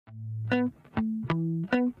If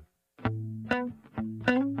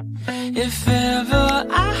ever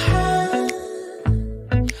I had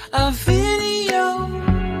a video,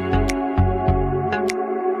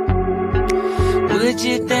 would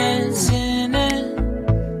you dance in it?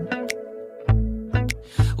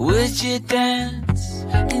 Would you dance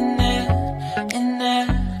in it? In it?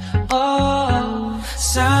 Oh,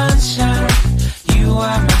 sunshine, you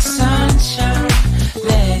are my sunshine.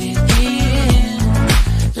 Let it in,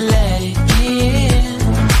 let it in.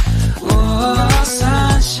 Oh,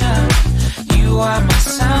 sunshine, you are my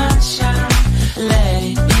sunshine. Let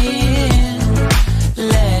it in,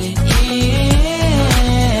 let it in.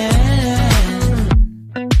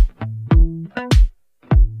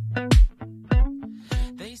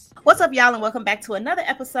 What's up, y'all, and welcome back to another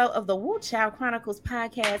episode of the Woo Child Chronicles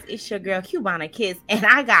podcast. It's your girl, Cubana Kiss, and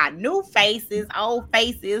I got new faces, old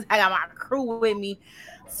faces. I got my crew with me.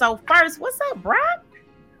 So first, what's up, Brock?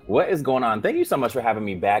 What is going on? Thank you so much for having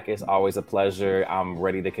me back. It's always a pleasure. I'm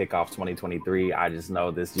ready to kick off 2023. I just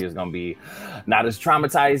know this year's going to be not as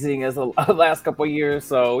traumatizing as the last couple of years,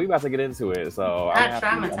 so we about to get into it. So not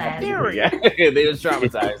traumatizing. Yeah, they was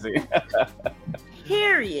traumatizing.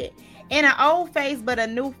 Period. And an old face, but a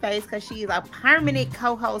new face, because she's a permanent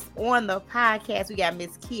co-host on the podcast. We got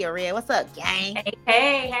Miss Kia Red. What's up, gang?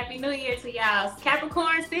 Hey, Happy New Year to y'all. It's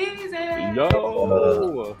Capricorn season.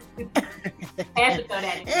 Yo. Have to throw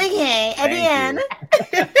that in. Okay, and then...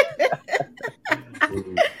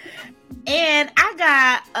 And I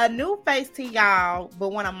got a new face to y'all,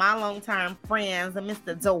 but one of my long-term friends,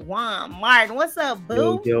 Mr. Dewan Martin. What's up,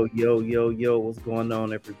 boo? Yo. What's going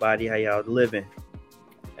on, everybody? How y'all living?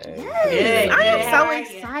 Yes, I am so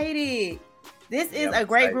excited. This is a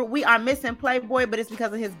great group. We are missing Playboy, but it's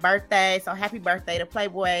because of his birthday. So happy birthday to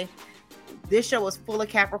Playboy. This show was full of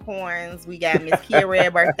Capricorns. We got Miss Kia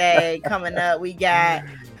Red birthday coming up. We got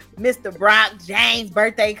Mr. Brock James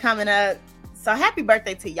birthday coming up. So happy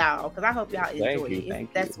birthday to y'all, because I hope y'all enjoy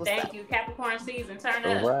it. That's what's up. Thank you. Capricorn season, turn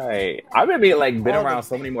up. All right. I've been around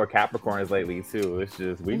so many more Capricorns lately too. It's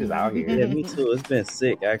just we just out here. Yeah, me too. It's been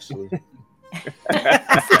sick, actually.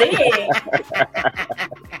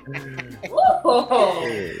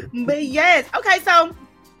 But yes, okay, so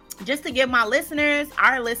just to give our listeners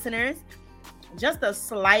just a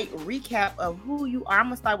slight recap of who you are. I'm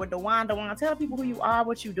gonna start with Dewan. Tell people who you are,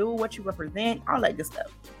 what you do, what you represent, all that good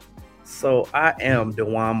stuff. So I am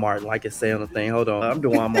Dewan Martin, like it say on the thing. Hold on, I'm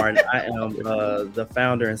Dewan Martin. I am the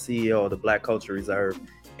founder and CEO of the Black Culture Reserve,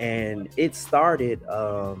 and it started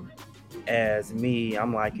as me.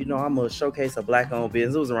 I'm like, I'm gonna showcase a black-owned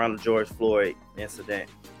business. It was around the George Floyd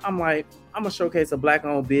incident. I'm like, I'm gonna showcase a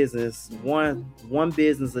black-owned business, one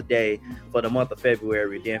business a day for the month of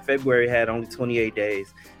February. Then February had only 28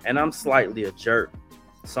 days, and I'm slightly a jerk,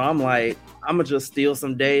 so I'm like, I'm gonna just steal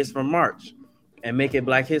some days from March and make it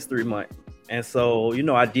Black History Month. And so,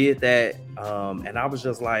 I did that, and I was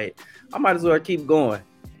just like, I might as well keep going.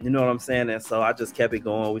 You know what I'm saying? And so I just kept it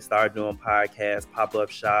going. We started doing podcasts,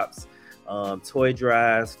 pop-up shops, toy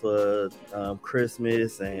drives for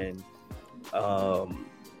Christmas and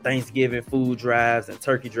Thanksgiving food drives and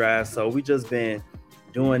turkey drives. So we just been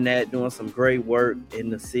doing that, doing some great work in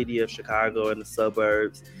the city of Chicago and the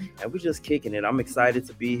suburbs, and we just kicking it. I'm excited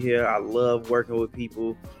to be here. I love working with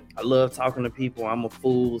people. I love talking to people. I'm a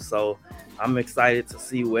fool, so I'm excited to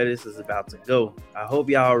see where this is about to go. I hope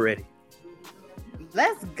y'all ready.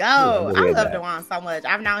 Let's go. I love Dewan so much.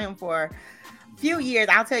 I've known him for few years.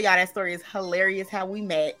 I'll tell y'all that story is hilarious how we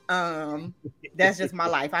met. That's just my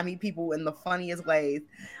life. I meet people in the funniest ways.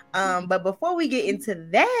 But before we get into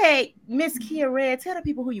that, Miss Kia Red, tell the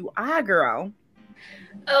people who you are, girl.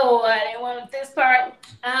 Oh, I didn't want this part.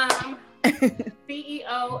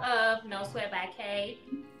 CEO of No Sweat by Kate.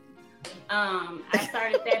 I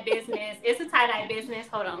started that business. It's a tie-dye business.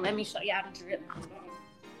 Hold on, let me show y'all the drip.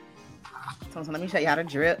 So let me show y'all the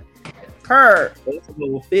drip. Her. It's a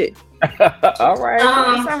little fit. All right.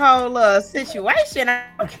 It's a whole situation.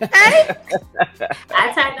 Okay.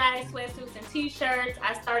 I tie-dye sweatsuits and t-shirts.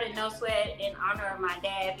 I started No Sweat in honor of my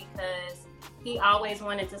dad because he always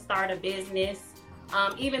wanted to start a business.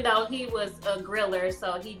 Even though he was a griller,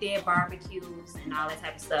 so he did barbecues and all that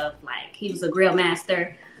type of stuff. Like, he was a grill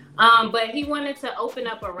master. But he wanted to open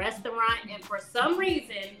up a restaurant, and for some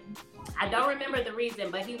reason, I don't remember the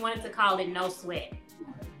reason, but he wanted to call it No Sweat.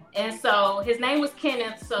 And so his name was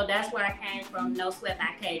Kenneth, so that's where I came from, No Sweat by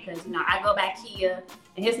K, because I go by Kia,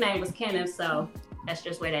 and his name was Kenneth, so that's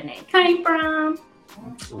just where that name came from.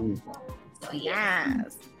 So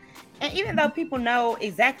yes. And even though people know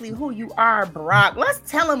exactly who you are, Brock, let's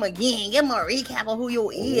tell them again. Give them a recap of who you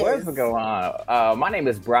is. What's going on? My name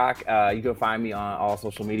is Brock. You can find me on all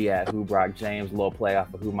social media at Who Brock James, a little play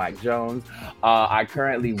off of Who Mike Jones. I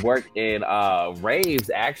currently work in raves,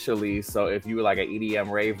 actually. So if you were like an EDM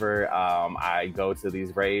raver, I go to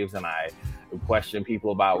these raves and I question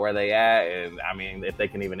people about where they at, and I mean if they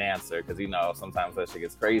can even answer, because sometimes that shit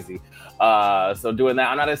gets crazy. So doing that,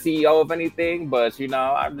 I'm not a CEO of anything, but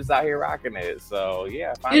I'm just out here rocking it. So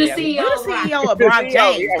yeah, you're the CEO of Brock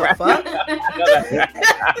James. Yeah, fuck?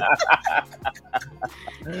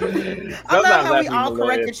 I love how we all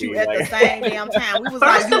corrected you at the same damn time. We was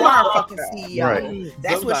like, you are a fucking CEO. Right.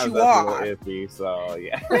 That's sometimes what you are. Iffy, so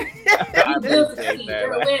yeah.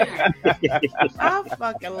 I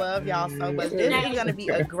fucking love y'all so much. This is going to be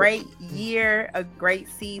a great year, a great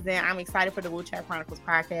season. I'm excited for the Woo Chat Chronicles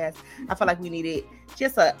podcast. I feel like we needed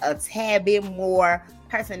just a tad bit more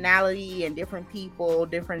personality and different people,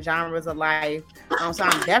 different genres of life. So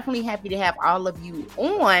I'm definitely happy to have all of you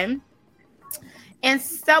on. And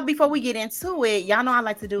so before we get into it, y'all know I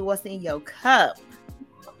like to do what's in your cup.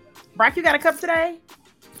 Brock, you got a cup today?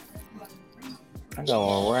 I'm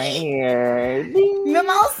going right here.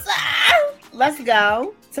 Mimosa. Let's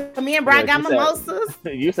go. So me and Brock got mimosas.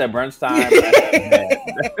 You said brunch time.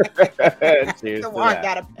 Cheers. Brock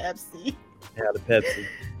got a Pepsi. I had a Pepsi.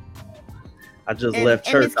 I just left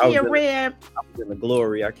church. I was in the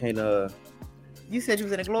glory. I can't. You said you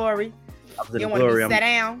was in the glory. I was in you the glory. Want to sit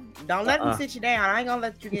down? Don't let them sit you down. I ain't gonna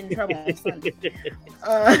let you get in trouble on Sunday.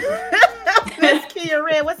 Miss Kia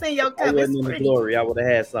Red, what's in your cup? I wasn't in the glory. I would have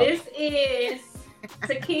had something. This is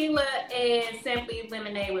tequila and simply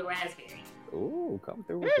lemonade with raspberry. Ooh, come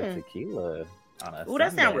through with the tequila on a Ooh,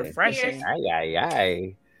 that sounds refreshing.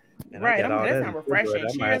 Aye. Right, that sounds refreshing.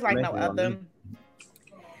 Cheers like no other.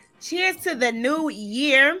 Cheers to the new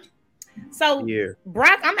year. So,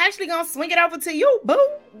 Brock, I'm actually going to swing it over to you, boo.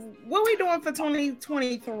 What are we doing for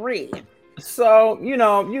 2023? So,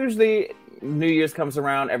 usually New Year's comes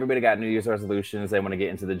around. Everybody got New Year's resolutions. They want to get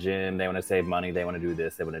into the gym. They want to save money. They want to do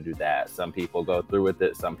this. They want to do that. Some people go through with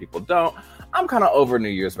it. Some people don't. I'm kind of over New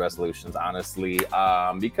Year's resolutions, honestly,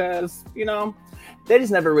 because, they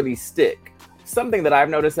just never really stick. Something that I've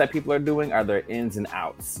noticed that people are doing are their ins and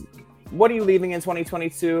outs. What are you leaving in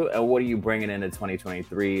 2022 and what are you bringing into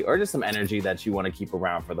 2023, or just some energy that you want to keep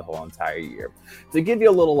around for the whole entire year? To give you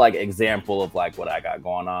a little example of what I got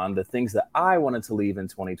going on, the things that I wanted to leave in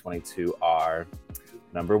 2022 are,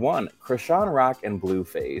 number one, Krishan Rock and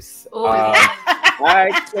Blueface.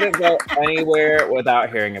 I couldn't go anywhere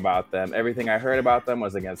without hearing about them. Everything I heard about them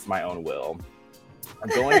was against my own will.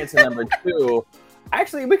 Going into number two,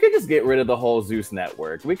 actually, we could just get rid of the whole Zeus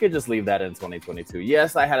network. We could just leave that in 2022.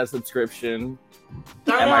 Yes, I had a subscription.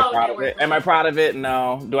 Am I proud of it? Am I proud of it?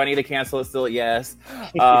 No. Do I need to cancel it still? Yes.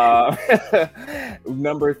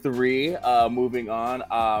 Number three, moving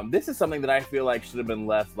on. This is something that I feel like should have been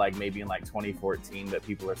left maybe in 2014, but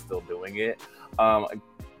people are still doing it.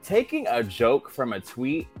 Taking a joke from a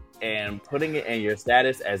tweet and putting it in your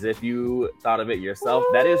status as if you thought of it yourself.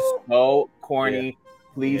 That is so corny. Yeah.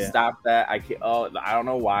 Please stop that. I can't. I don't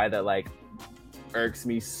know why that irks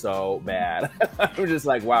me so bad. I'm just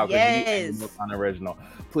wow, yes, unoriginal.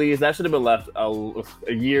 Please, that should have been left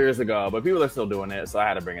years ago, but people are still doing it, so I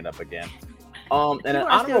had to bring it up again. And people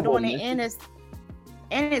are still doing it,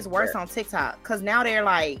 and it's worse on TikTok because now they're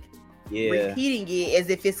repeating it as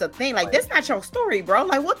if it's a thing. That's not your story, bro.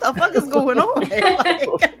 What the fuck is going on?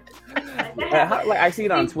 I see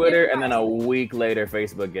it on Twitter, and then a week later,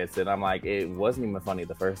 Facebook gets it. I'm it wasn't even funny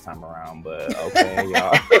the first time around, but okay,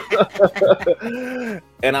 y'all.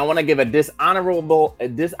 And I want to give a dishonorable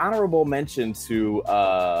mention to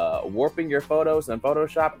warping your photos in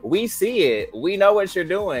Photoshop. We see it. We know what you're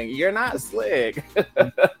doing. You're not slick.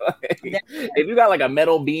 If you got a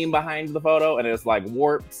metal beam behind the photo and it's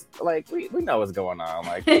warped, we know what's going on.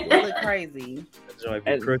 Really crazy.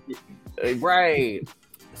 Right.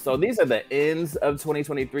 So these are the ends of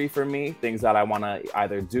 2023 for me, things that I want to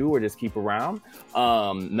either do or just keep around.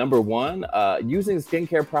 Number one, using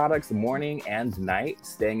skincare products morning and night,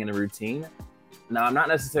 staying in a routine. Now, I'm not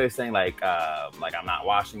necessarily saying I'm not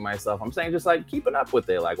washing myself. I'm saying just keeping up with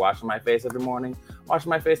it, washing my face every morning, washing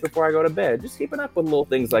my face before I go to bed, just keeping up with little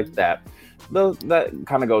things like that. That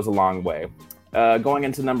kind of goes a long way. Going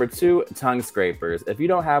into number two, tongue scrapers. If you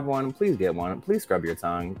don't have one, please get one. Please scrub your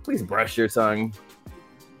tongue. Please brush your tongue.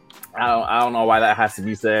 I don't know why that has to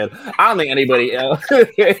be said. I don't think anybody else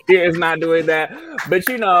is not doing that. But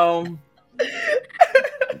a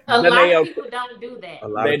lot of people don't do that.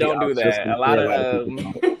 They don't do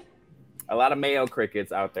that. A lot of male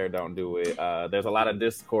crickets out there don't do it. There's a lot of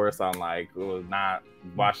discourse on like not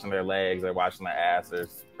washing their legs or washing their ass or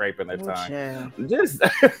scraping their tongue. Yeah. Just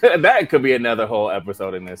that could be another whole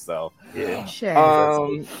episode in itself. Yeah.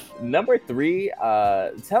 Number 3,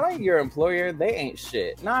 telling your employer they ain't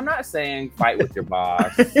shit. Now, I'm not saying fight with your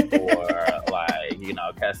boss or like, you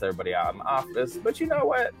know, cuss everybody out in the office, but you know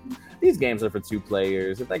what? These games are for 2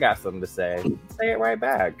 players. If they got something to say it right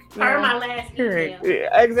back. Heard my last email.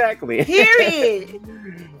 Yeah, exactly. Period.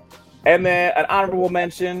 And then an honorable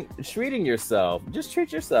mention, treating yourself. Just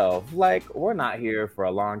treat yourself. Like, we're not here for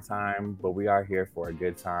a long time, but we are here for a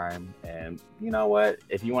good time. And you know what?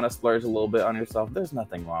 If you want to splurge a little bit on yourself, there's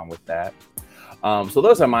nothing wrong with that. So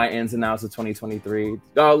those are my ins and outs of 2023.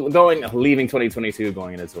 Leaving 2022,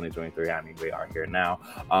 going into 2023. I mean, we are here now.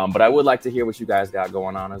 But I would like to hear what you guys got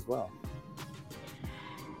going on as well.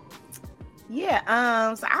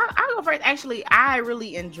 Yeah, so I'll go first. Actually, I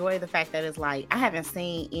really enjoy the fact that it's like I haven't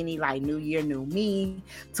seen any like new year, new me.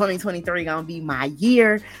 2023 gonna be my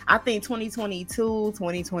year. I think 2022,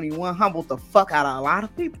 2021 humbled the fuck out of a lot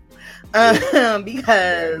of people.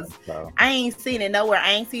 Because I ain't seen it nowhere.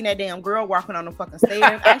 I ain't seen that damn girl walking on the fucking stairs.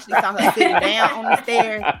 I actually saw her sitting down on the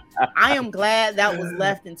stairs. I am glad that was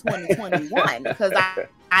left in 2021 because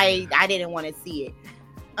I didn't want to see it.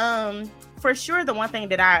 For sure, the one thing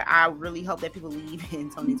that I really hope that people leave in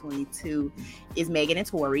 2022 is Megan and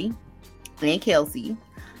Tory and Kelsey.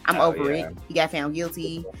 I'm over it. He got found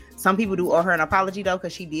guilty. Some people do owe her an apology though,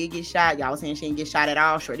 because she did get shot. Y'all was saying she didn't get shot at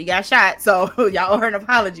all. Shorty got shot, so y'all owe her an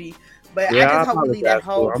apology. But I just hope we leave that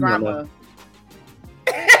whole drama.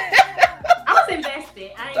 I was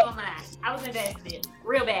invested. I ain't gonna lie. I was invested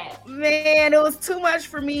real bad. Man, it was too much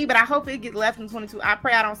for me, but I hope it gets left in 22. I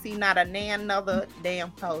pray I don't see not another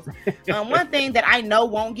damn post. One thing that I know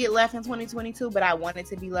won't get left in 2022, but I want it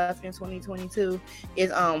to be left in 2022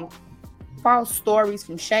 is false stories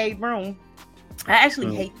from Shade Room. I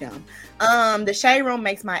actually hate them. The Shade Room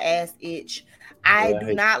makes my ass itch. I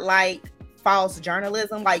do not like false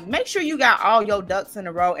journalism. Like, make sure you got all your ducks in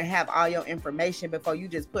a row and have all your information before you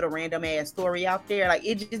just put a random ass story out there. Like,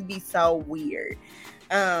 it just be so weird.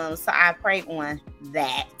 So I pray on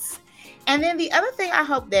that. And then the other thing I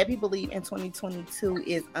hope that people leave in 2022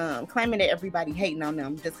 is claiming that everybody hating on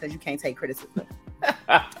them just because you can't take criticism.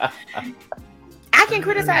 I can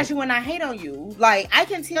criticize you when I hate on you. Like, I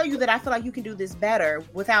can tell you that I feel like you can do this better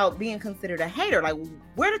without being considered a hater. Like,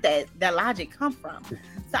 where did that logic come from?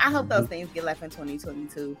 So I hope those things get left in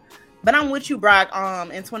 2022. But I'm with you, Brock.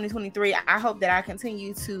 In 2023, I hope that I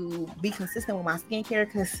continue to be consistent with my skincare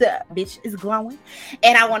because bitch is glowing,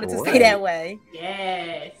 and I wanted to stay that way.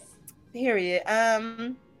 Yes. Period.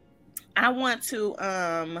 I want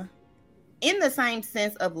to in the same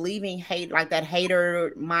sense of leaving hate, like that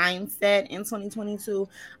hater mindset in 2022,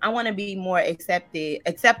 I want to be more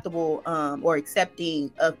acceptable or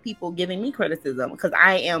accepting of people giving me criticism, because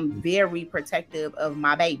I am very protective of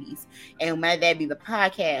my babies. And whether that be the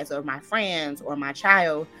podcast or my friends or my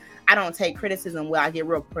child, I don't take criticism where I get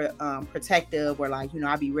real protective or like,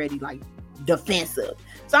 I'll be ready, like defensive.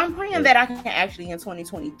 So I'm praying that I can actually in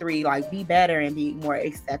 2023, like be better and be more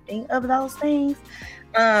accepting of those things.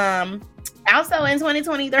 Also in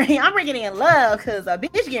 2023, I'm bringing in love because a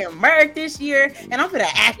bitch getting murked this year, and I'm gonna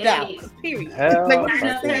act out. Period.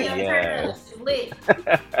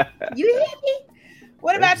 You hear me?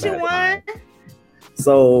 What about you, Juan?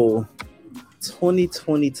 So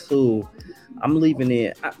 2022, I'm leaving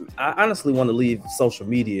it. I honestly want to leave social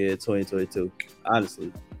media in 2022.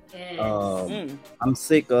 Honestly, I'm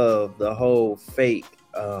sick of the whole fake.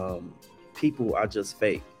 People are just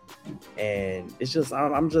fake. And it's just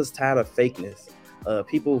I'm just tired of fakeness.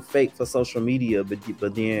 People fake for social media,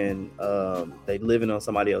 but then they living on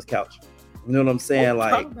somebody else's couch. You know what I'm saying?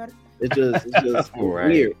 Like it's just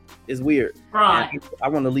weird. It's weird. Right. I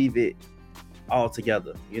want to leave it all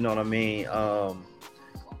together. You know what I mean?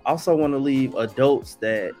 Also want to leave adults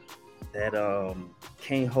that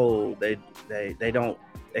can't hold. They don't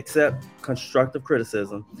accept constructive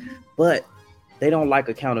criticism, but they don't like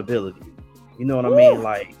accountability. You know what I mean?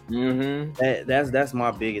 Like that's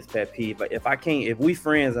my biggest pet peeve. Like if we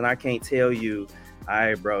friends and I can't tell you, all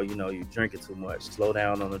right, bro, you drinking too much, slow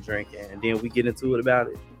down on the drinking, and then we get into it about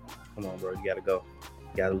it. Come on, bro, you gotta go.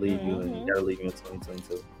 You gotta leave you, and you gotta leave you in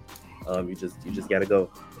 2022. You just gotta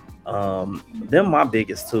go. Them my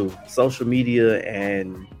biggest two: social media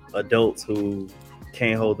and adults who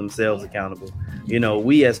can't hold themselves accountable.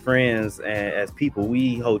 We as friends and as people,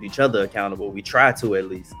 we hold each other accountable. We try to, at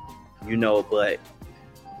least. But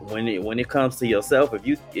when it comes to yourself,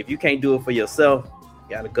 if you can't do it for yourself,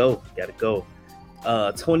 you gotta go.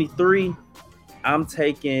 23, I'm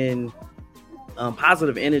taking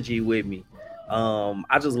positive energy with me.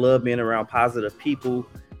 I just love being around positive people.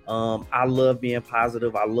 I love being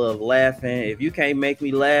positive. I love laughing. If you can't make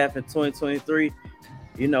me laugh in 2023,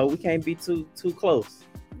 we can't be too close.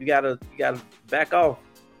 You gotta back off,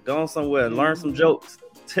 go on somewhere, learn some jokes,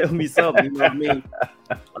 tell me something. You know what I mean?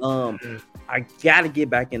 I gotta get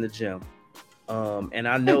back in the gym. And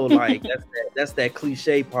I know like that's that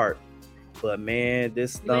cliche part, but man,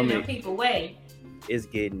 this stomach people way is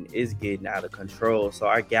getting out of control. So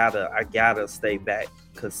I gotta stay back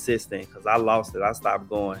consistent because I lost it. I stopped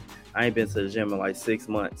going. I ain't been to the gym in like 6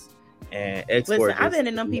 months. And listen, I've been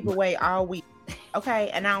in them people way all week. Okay,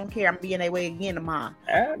 and I don't care. I'm being their way again tomorrow.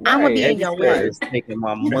 I'm gonna be in your way. Taking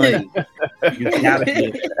my money. You gotta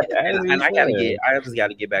get, and I just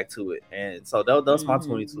gotta get back to it. And so that's my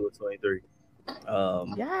 22 or 23.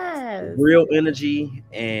 Yes, real energy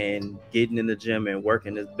and getting in the gym and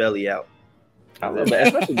working his belly out. I love that,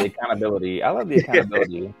 especially the accountability. I love the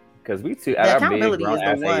accountability because we too at our big grown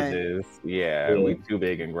ass ages. Yeah, we too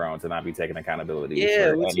big and grown to not be taking accountability.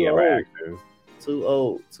 Yeah, for any of our actors. Too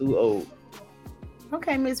old.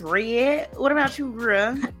 Okay, Miss Red. What about you,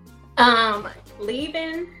 girl?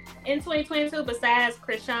 Leaving in 2022, besides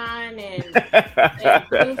Krishan and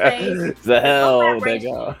Blueface. The hell they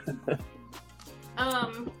go.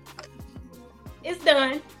 It's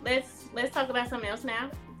done. Let's talk about something else now.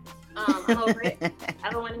 I'm over it. I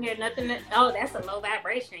don't want to hear nothing. That's a low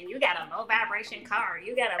vibration. You got a low vibration car.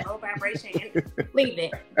 You got a low vibration. Leave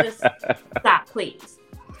it. Just stop, please.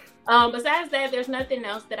 Besides that, there's nothing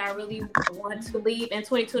else that I really want to leave in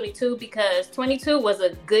 2022 because 22 was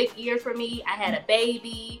a good year for me. I had a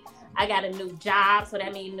baby. I got a new job, so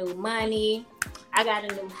that means new money. I got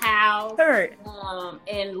a new house.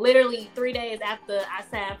 And literally 3 days after I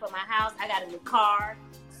signed for my house, I got a new car.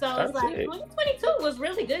 So it's like 2022 was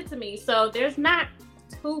really good to me. So there's not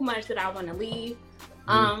too much that I want to leave.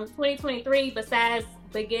 2023, besides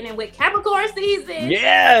beginning with Capricorn season.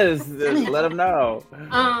 Yes, let them know.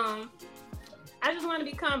 I just want to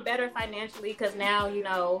become better financially because now,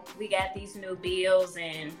 we got these new bills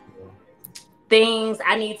and things.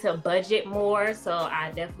 I need to budget more. So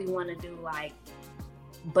I definitely want to do like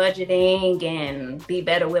budgeting and be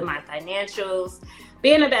better with my financials,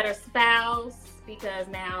 being a better spouse, because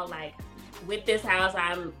now like with this house,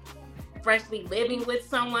 I'm freshly living with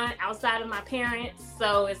someone outside of my parents.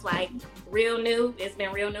 So it's like real new. It's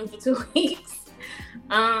been real new for 2 weeks.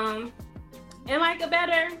 And like a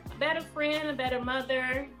better friend, a better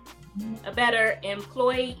mother, a better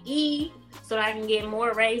employee, so that I can get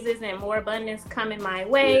more raises and more abundance coming my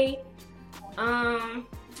way.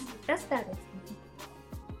 That's that.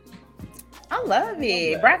 I love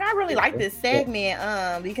it, Brock. I really like this segment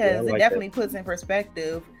because it definitely puts in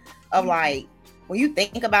perspective of like when you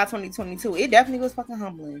think about 2022, it definitely was fucking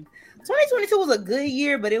humbling. 2022 was a good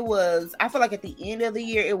year, but I feel like at the end of the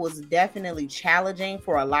year, it was definitely challenging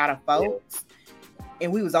for a lot of folks,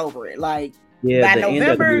 and we was over it. Like by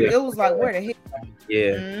November, it was like where the hell?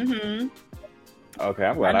 Yeah. Mm-hmm. Okay,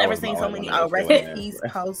 I'm glad I've never seen so many rest in peace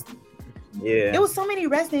posts. Yeah, there was so many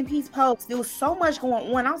rest in peace posts. There was so much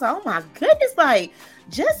going on. I was like, oh my goodness, like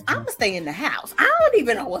I'm gonna stay in the house. I don't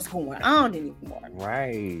even know what's going on anymore.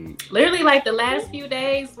 Right. Literally, like the last few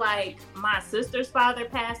days, like my sister's father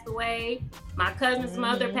passed away, my cousin's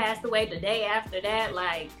mother passed away. The day after that,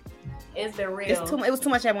 like it's been real. It was too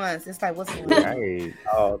much at once. It's like what's going on? Right.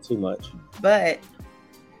 Oh, too much. But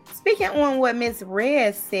speaking on what Miss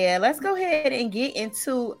Red said, let's go ahead and get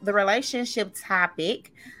into the relationship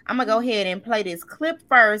topic. I'm gonna go ahead and play this clip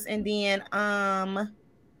first, and then Dewan,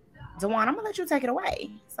 I'm gonna let you take it away.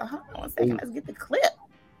 So hold on 1 second. Let's get the clip.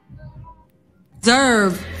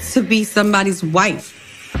 Deserve to be somebody's wife.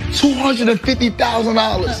 $250,000,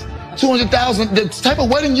 $200,000. The type of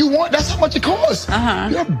wedding you want, that's how much it costs.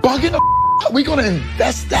 You're bugging the. We're gonna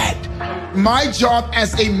invest that. My job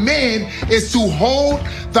as a man is to hold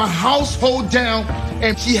the household down,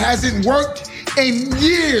 and she hasn't worked in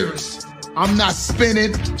years. I'm not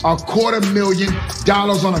spending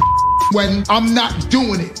 $250,000 on a wedding. I'm not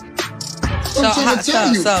doing it. So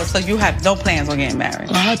you have no plans on getting married?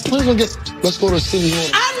 I have plans on let's go to City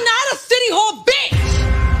Hall. I'm not a City Hall bitch!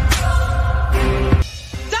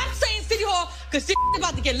 Stop saying City Hall, because shit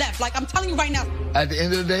about to get left. Like, I'm telling you right now. At the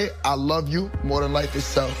end of the day, I love you more than life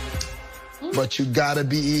itself. But you gotta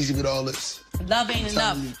be easy with all this. Love ain't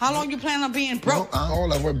enough. How long you plan on being broke?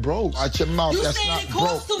 We're broke. Out your mouth. You that's saying not it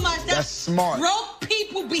costs broke. too much? That's smart. Broke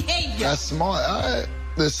people behavior. That's smart. All right.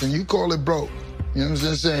 Listen, you call it broke. You know what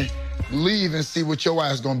I'm saying? Leave and see what your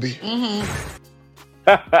ass gonna be.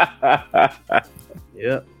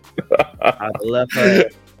 Yep. I left her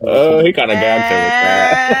Oh, he kind of gagged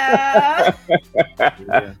her with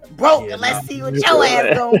that. Broke. Yeah, let's see what your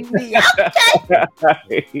ass gonna be.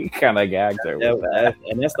 Okay. He kind of gagged her with that.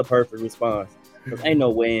 And that's the perfect response. Because ain't no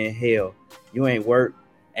way in hell you ain't work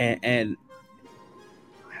and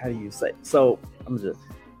how do you say? So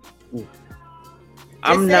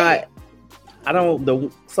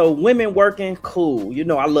so women working, cool. You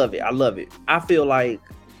know, I love it. I feel like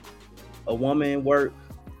a woman work,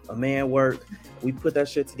 a man work, we put that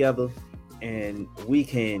shit together and we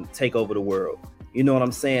can take over the world. You know what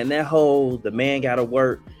I'm saying? That whole, the man gotta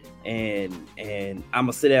work and I'm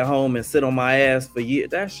gonna sit at home and sit on my ass for years.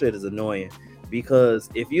 That shit is annoying because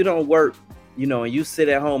if you don't work, you know, and you sit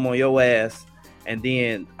at home on your ass and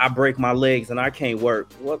then I break my legs and I can't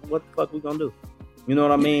work, what the fuck we gonna do? You know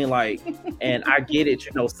what I mean? Like, and I get it,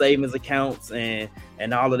 you know, savings accounts and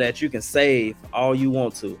all of that, you can save all you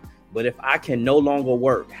want to. But if I can no longer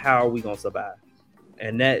work, how are we gonna survive?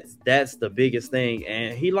 And that's the biggest thing.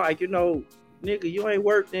 And he like, you know, nigga, you ain't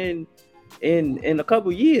worked in a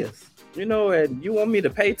couple years, you know, and you want me to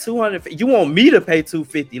pay $200? You want me to pay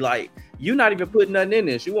 $250? Like, you're not even putting nothing in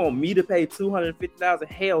this. You want me to pay $250,000?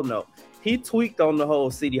 Hell no. He tweaked on the whole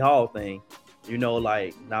City Hall thing. You know,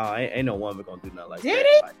 like, nah, ain't no woman gonna do nothing like that. Did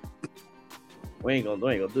he? Like, we ain't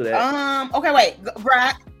gonna do that. Okay, wait,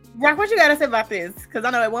 Brock, what you gotta say about this? Because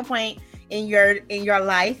I know at one point in your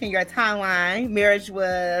life, in your timeline, marriage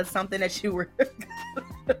was something that you were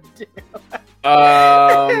do.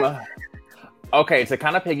 Okay, to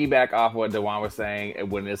kind of piggyback off what Dewan was saying,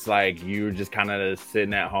 when it's like you're just kind of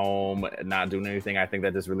sitting at home, not doing anything, I think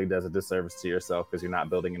that just really does a disservice to yourself because you're not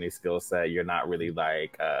building any skill set. You're not really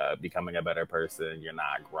like becoming a better person. You're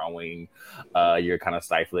not growing. You're kind of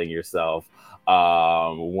stifling yourself.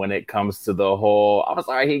 When it comes to the whole, I'm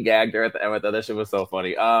sorry, he gagged her at the end. That shit was so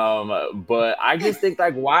funny. But I just think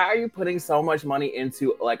like, why are you putting so much money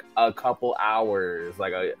into like a couple hours?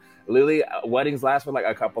 Like literally, weddings last for like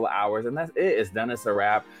a couple of hours, and that's it. It's done. It's a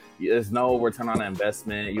wrap. There's no return on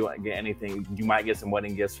investment. You won't get anything. You might get some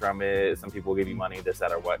wedding gifts from it. Some people give you money, this,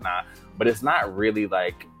 that, or whatnot. But it's not really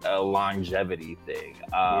like a longevity thing.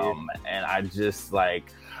 And I just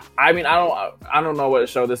like, I mean, I don't know what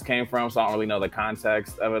show this came from, so I don't really know the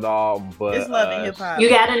context of it all. But it's Love and Hip Hop. You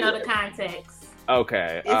gotta know the context.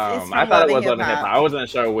 Okay. I thought it was Love and Hip Hop. I wasn't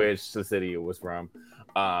sure which city it was from.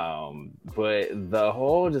 But the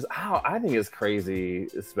whole I think it's crazy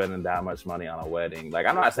spending that much money on a wedding. Like,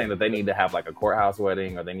 I'm not saying that they need to have like a courthouse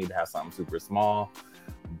wedding or they need to have something super small,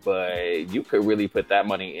 but you could really put that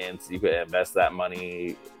money in. So you could invest that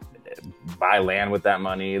money, buy land with that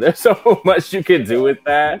money. There's so much you can do with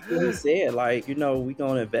that. That's what he said. Like, you know, we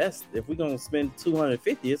gonna invest. If we're gonna spend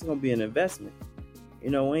 $250, it's gonna be an investment. You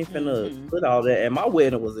know, we ain't finna put all that. And my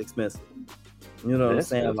wedding was expensive. You know what I'm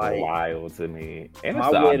saying? Like, wild to me. And my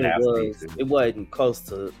wedding it wasn't close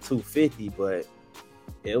to $250, but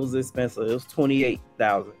it was expensive. It was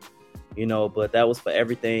 $28,000. You know, but that was for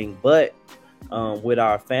everything. But with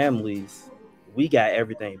our families, we got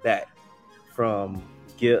everything back from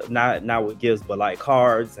not with gifts, but like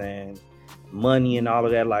cards and money and all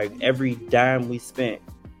of that. Like every dime we spent,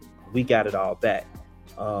 we got it all back.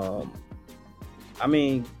 I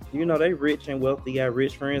mean, you know, they rich and wealthy, got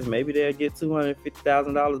rich friends. Maybe they'll get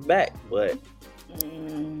 $250,000 back, but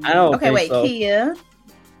I don't think so. Kia.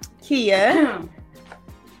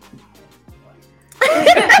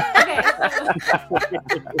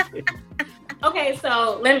 Okay,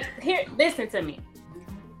 so listen to me.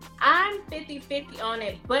 I'm 50-50 on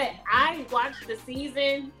it, but I watched the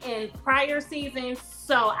season and prior seasons,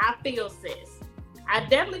 so I feel sis. I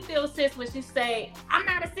definitely feel sis when she say, I'm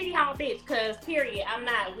not a City Hall bitch, because period, I'm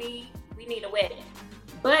not. We need a wedding.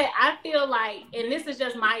 But I feel like, and this is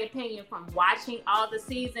just my opinion from watching all the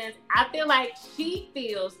seasons, I feel like she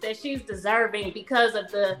feels that she's deserving because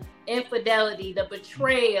of the infidelity, the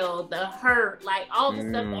betrayal, the hurt, like all the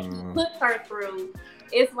stuff that he put her through.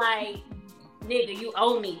 It's like, nigga, you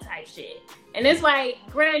owe me type shit. And it's like,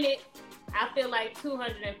 granted, I feel like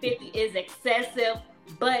 250 is excessive,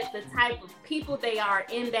 but the type of people they are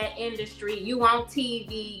in that industry, you on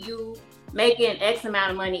TV, you making X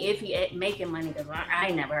amount of money, if you making money, because I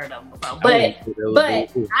ain't never heard of them before. But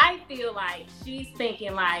I feel like she's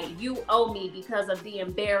thinking like, you owe me because of the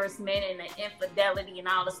embarrassment and the infidelity and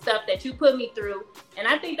all the stuff that you put me through. And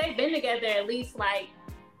I think they've been together at least like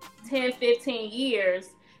 10, 15 years.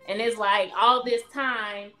 And it's like, all this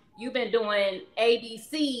time you've been doing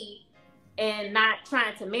ABC and not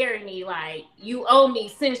trying to marry me. Like, you owe me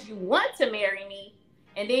since you want to marry me.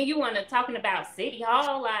 And then you want to talking about City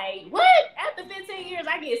Hall. Like, what? After 15 years,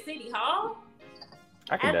 I get City Hall?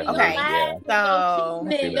 I can After definitely,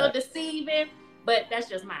 your lies, your deceiving. But that's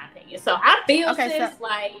just my opinion. So I feel, Okay, sis,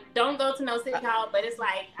 like, don't go to no City Hall, but it's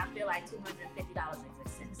like, I feel like $250 is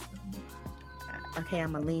excessive. Okay,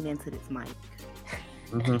 I'm going to lean into this mic.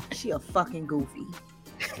 Mm-hmm. She a fucking goofy.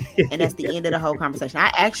 And that's the end of the whole conversation.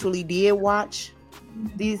 I actually did watch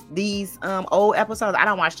these old episodes. I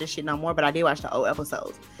don't watch this shit no more, but I did watch the old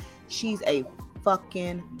episodes. She's a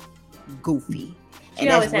fucking goofy. And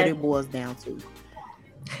that's what it boils down to.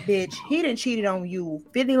 Bitch, he done cheated on you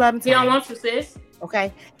 50, 11 times. He don't want you, sis.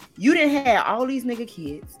 Okay? You didn't have all these nigga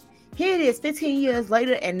kids. Here it is 15 years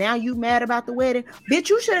later, and now you mad about the wedding. Bitch,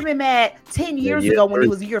 you should have been mad 10 years ago when it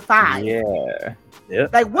was year 5. Yeah.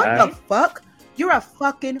 Like, what the fuck? You're a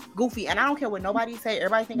fucking goofy. And I don't care what nobody say.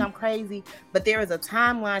 Everybody think I'm crazy. But there is a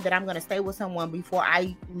timeline that I'm going to stay with someone before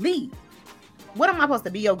I leave. What am I supposed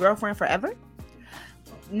to be, your girlfriend forever?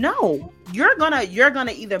 No. You're gonna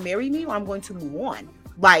either marry me or I'm going to move on.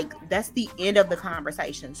 Like, that's the end of the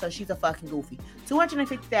conversation. So she's a fucking goofy.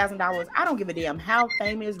 $250,000. I don't give a damn how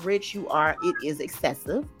famous, rich you are. It is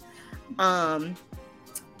excessive.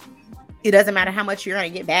 It doesn't matter how much you're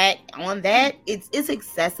going to get back on that. It's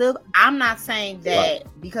excessive. I'm not saying that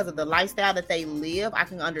because of the lifestyle that they live, I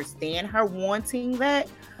can understand her wanting that.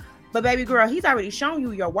 But baby girl, he's already shown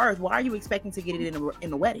you your worth. Why are you expecting to get it in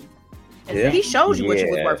the wedding? Yeah. He showed you what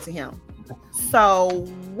you was worth to him. So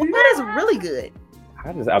that is really good.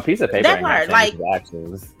 A piece of paper. That part, like,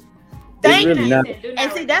 actions. Thank really you. not.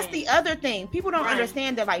 And see, that's the other thing. People don't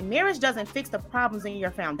understand that, like, marriage doesn't fix the problems in your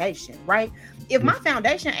foundation, right? If my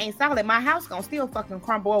foundation ain't solid, my house gonna still fucking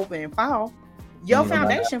crumble open and fall. Your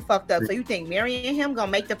foundation fucked up. So you think marrying him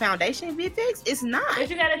gonna make the foundation be fixed? It's not. But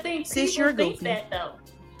you gotta think, sis, people you're think goofy. that though.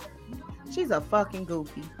 She's a fucking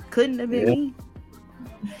goofy. Couldn't have been me.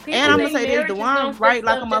 People And I'm gonna think say this: marriage the is one gonna right fix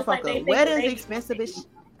like a up just like they motherfucker. think Wedding's they- expensive as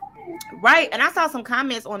right. And I saw some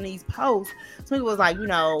comments on these posts. Some people was like,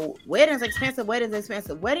 weddings expensive. Weddings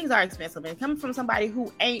expensive. Weddings are expensive. And coming from somebody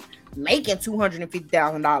who ain't making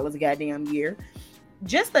 $250,000 a goddamn year,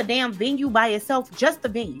 just the damn venue by itself, just the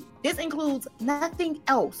venue. This includes nothing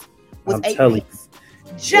else. Was I'm $8 telling you. weeks.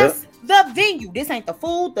 Just the venue. This ain't the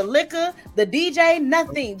food, the liquor, the DJ,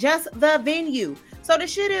 nothing. Just the venue. So the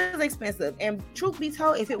shit is expensive. And truth be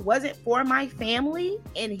told, if it wasn't for my family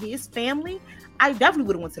and his family, I definitely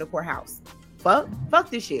would have went to the courthouse. Fuck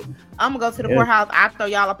this shit. I'm gonna go to the courthouse. I'll throw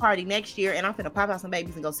y'all a party next year, and I'm finna pop out some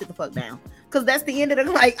babies and go sit the fuck down. Cause that's the end of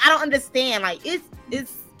the, like, I don't understand. Like, it's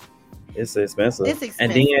expensive. It's expensive.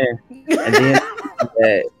 And then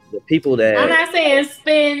that the people that I'm not saying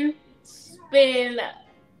spend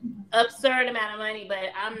absurd amount of money,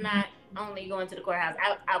 but I'm not only going to the courthouse.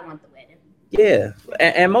 I want the wedding. Yeah,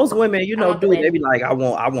 and most women, the they be like, I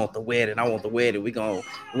want the wedding. I want the wedding. We gonna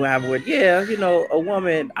have a wedding. Yeah, a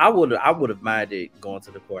woman, I would have minded going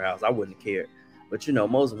to the courthouse. I wouldn't care. But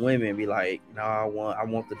most women be like, no, I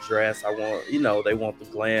want the dress. I want, they want the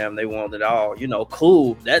glam. They want it all.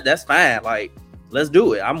 Cool. That's fine. Like, let's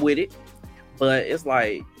do it. I'm with it. But it's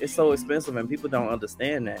like, it's so expensive, and people don't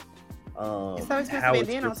understand that. It's so expensive. And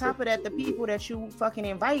then on top of that, the people that you fucking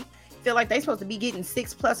invite feel like they supposed to be getting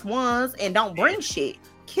 6+1s and don't bring shit.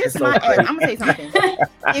 Kiss my ass. I'm gonna say something.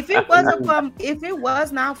 If it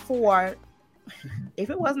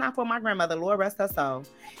was not for my grandmother, Lord rest her soul,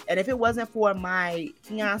 and if it wasn't for my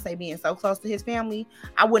fiance being so close to his family,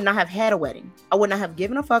 I would not have had a wedding. I would not have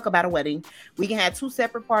given a fuck about a wedding. We can have 2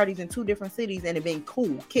 separate parties in 2 different cities and it been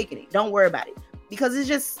cool, kicking it. Don't worry about it. Because it's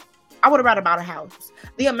just, I would have rather bought a house.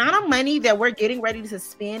 The amount of money that we're getting ready to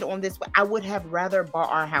spend on this, I would have rather bought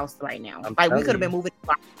our house right now. Like, we could have been moving to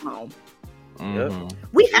our home. Mm-hmm.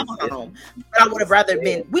 We have a home, but I would have rather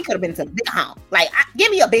been. We could have been to a big home. Like,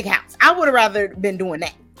 give me a big house. I would have rather been doing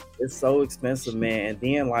that. It's so expensive, man. And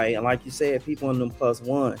then, like you said, people in them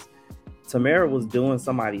 +1s. Tamara was doing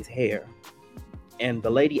somebody's hair, and the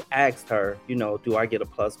lady asked her, do I get a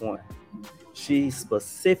 +1? She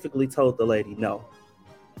specifically told the lady no.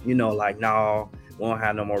 Like, no, we don't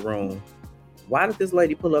have no more room. Why did this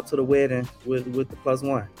lady pull up to the wedding with the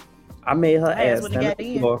 +1? I made her ass stand at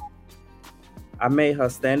the door. I made her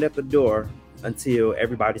stand at the door until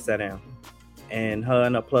everybody sat down. And her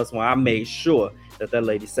and a +1, I made sure that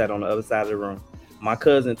lady sat on the other side of the room. My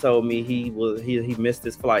cousin told me he missed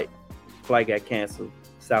his flight. Flight got canceled,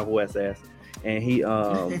 Southwest ass, and he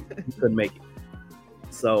couldn't make it.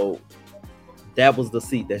 So that was the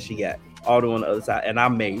seat that she got, all the way on the other side. And I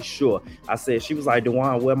made sure. I said, she was like,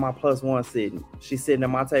 DeJuan, where my +1 sitting? She's sitting at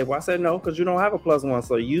my table. I said, no, because you don't have a +1.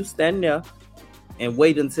 So you stand there and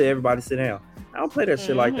wait until everybody sit down. I don't play that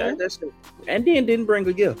shit like that. That shit. And then didn't bring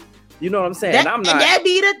a gift. You know what I'm saying? And that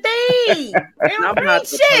be the thing. I'm not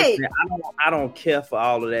shit. I don't care for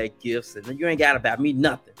all of that gifts, and you ain't got to buy me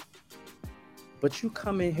nothing. but you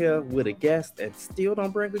come in here with a guest and still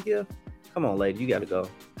don't bring a gift. Come on, lady, you gotta go.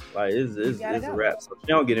 Like it's a wrap. So she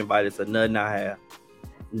don't get invited to nothing I have.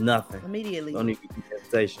 Nothing. Immediately. Don't even get the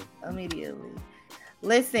invitation. Immediately.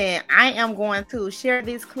 Listen, I am going to share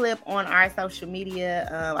this clip on our social media.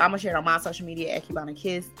 I'm gonna share it on my social media at Cubana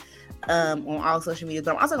Kiss, on all social media.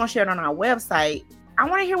 But I'm also gonna share it on our website. I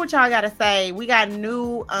want to hear what y'all got to say. We got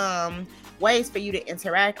new ways for you to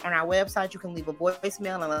interact on our website. You can leave a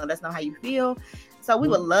voicemail and let us know how you feel. So we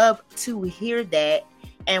would love to hear that.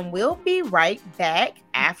 And we'll be right back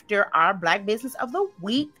after our Black Business of the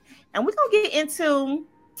Week. And we're going to get into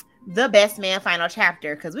the Best Man final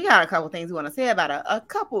chapter because we got a couple things we want to say about a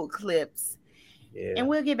couple clips. Yeah. And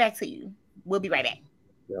we'll get back to you. We'll be right back.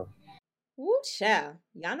 Yeah. Woo, child.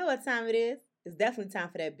 Y'all know what time it is. It's definitely time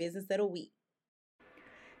for that Business of the Week.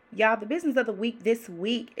 Y'all, the business of the week this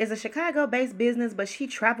week is a Chicago-based business, but she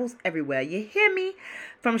travels everywhere. You hear me?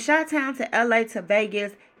 From Chi-Town to LA to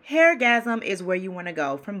Vegas, Hairgasm is where you want to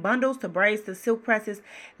go. From bundles to braids to silk presses,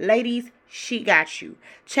 ladies, she got you.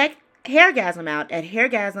 Check Hairgasm out at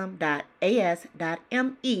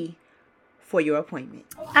hairgasm.as.me for your appointment.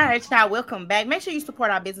 All right, y'all, welcome back. Make sure you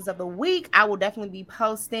support our business of the week. I will definitely be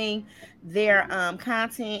posting their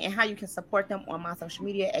content and how you can support them on my social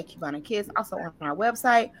media at Cubana Kiss, also on our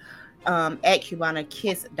website at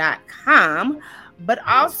CubanaKiss.com. But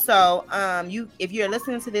also, if you're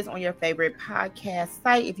listening to this on your favorite podcast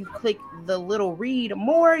site, if you click the little read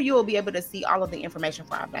more, you'll be able to see all of the information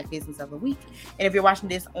for our Black Business of the Week. And if you're watching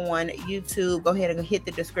this on YouTube, go ahead and hit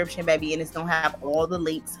the description, baby, and it's going to have all the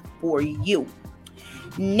links for you.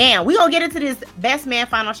 Now, we're going to get into this Best Man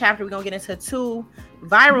final chapter. We're going to get into 2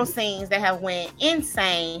 viral scenes that have went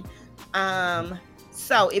insane.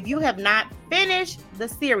 So if you have not finished the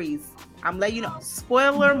series, I'm letting you know,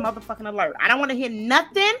 spoiler motherfucking alert. I don't want to hear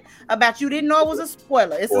nothing about you didn't know it was a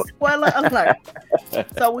spoiler. It's a spoiler alert.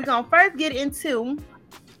 So we're going to first get into,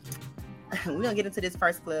 this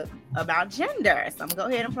first clip about gender. So I'm going to go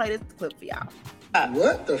ahead and play this clip for y'all.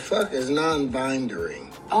 What the fuck is non-binary?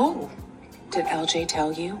 Oh, did LJ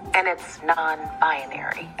tell you? And it's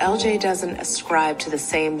non-binary. LJ doesn't ascribe to the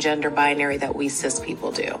same gender binary that we cis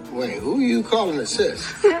people do. Wait, who are you calling a cis?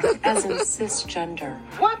 Cis as in cisgender.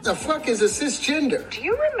 What the fuck is a cisgender? Do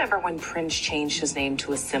you remember when Prince changed his name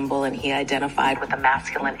to a symbol and he identified with the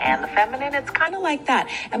masculine and the feminine? It's kind of like that.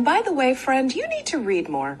 And by the way, friend, you need to read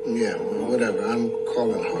more. Yeah, well, whatever. I'm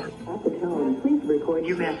calling Harp. Please record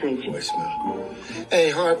your message. Voicemail. Hey,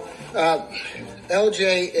 Harp.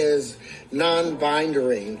 LJ is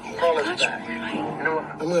non-binary. Call us back. You know what?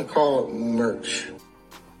 I'm going to call Merch.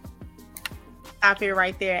 Stop it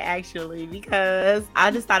right there, actually, because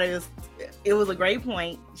I just thought it was a great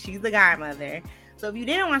point. She's the godmother. So if you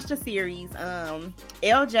didn't watch the series,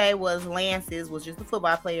 LJ was just the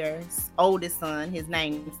football player's oldest son, his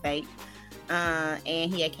namesake.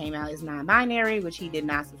 And he had came out as non-binary, which he did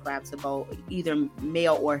not subscribe to both either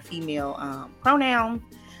male or female pronouns.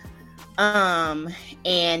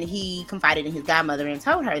 And he confided in his godmother and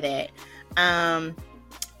told her that. Damn,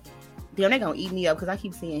 they're gonna eat me up because I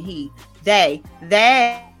keep seeing they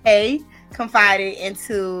confided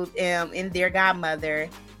into in their godmother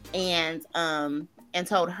and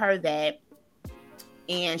told her that.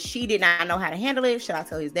 And she did not know how to handle it. Should I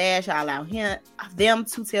tell his dad? Should I allow them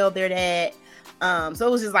to tell their dad? So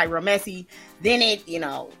it was just like real messy. Then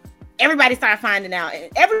everybody started finding out.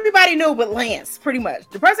 Everybody knew but Lance, pretty much.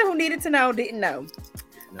 The person who needed to know didn't know.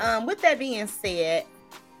 No. With that being said,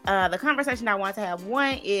 the conversation I want to have,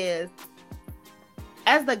 one is,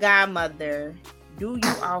 as the godmother, do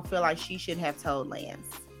you all feel like she should have told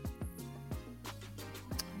Lance?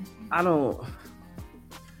 I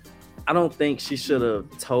don't think she should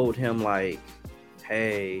have told him, like,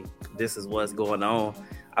 hey, this is what's going on.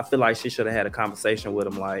 I feel like she should have had a conversation with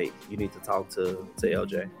him, like, you need to talk to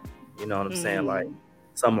LJ. You know what I'm saying? Like,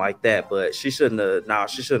 something like that. But she shouldn't have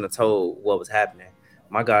told what was happening.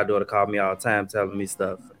 My goddaughter called me all the time telling me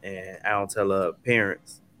stuff, and I don't tell her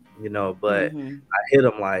parents, but I hit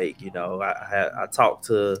them like, I talked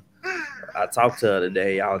to her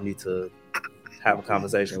today. Y'all need to have a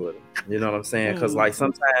conversation with her. You know what I'm saying? Because like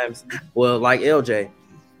sometimes, like LJ,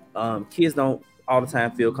 kids don't all the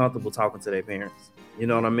time feel comfortable talking to their parents. You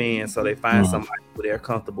know what I mean? So they find somebody who they're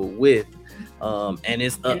comfortable with, and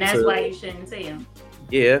it's up to. And that's why you shouldn't see them.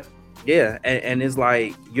 Yeah, and it's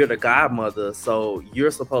like you're the godmother, so you're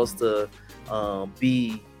supposed to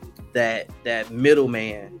be that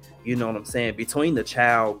middleman. You know what I'm saying? Between the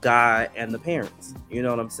child, God, and the parents. You know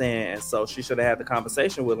what I'm saying? And so she should have had the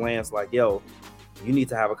conversation with Lance, like, yo, you need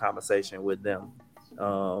to have a conversation with them.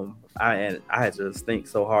 I just think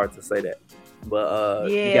so hard to say that, but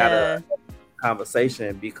you gotta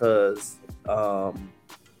conversation because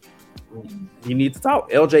you need to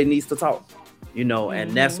talk. LJ needs to talk,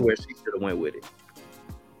 and that's where she should have went with it.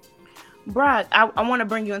 Brock, I want to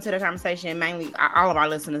bring you into the conversation. Mainly, all of our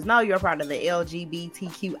listeners know you're part of the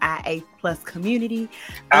LGBTQIA+ community.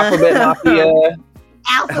 Alphabet Mafia.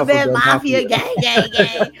 Alphabet Mafia,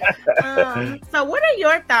 gang. So what are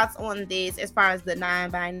your thoughts on this as far as the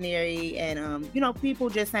non-binary and people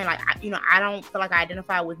just saying like I don't feel like I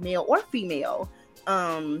identify with male or female.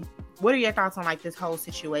 What are your thoughts on like this whole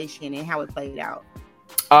situation and how it played out?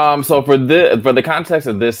 So for the context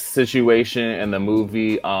of this situation and the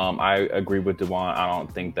movie, I agree with Dewan. I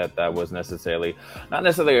don't think that was not necessarily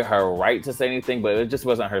her right to say anything, but it just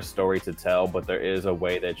wasn't her story to tell. But there is a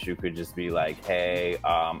way that you could just be like, hey,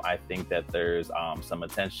 I think that there's some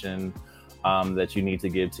attention that you need to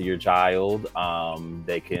give to your child.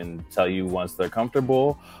 They can tell you once they're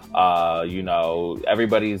comfortable.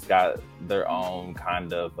 Everybody's got their own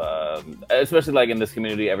kind of, especially like in this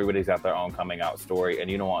community, everybody's got their own coming out story,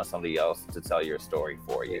 and you don't want somebody else to tell your story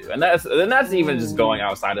for you. And that's even just going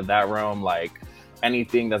outside of that realm, like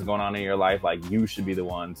anything that's going on in your life, like you should be the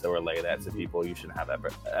one to relay that to people. You shouldn't have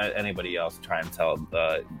anybody else try and tell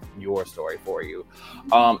your story for you.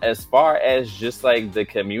 As far as just like the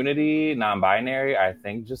community, non-binary, I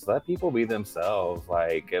think just let people be themselves.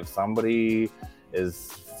 Like if somebody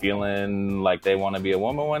is feeling like they want to be a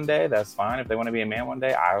woman one day, that's fine. If they want to be a man one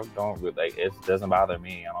day, I don't really, it doesn't bother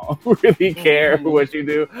me. I don't really care what you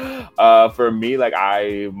do. For me, like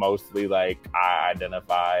I mostly I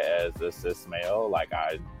identify as a cis male. Like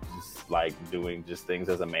I just like doing just things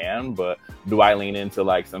as a man, but do I lean into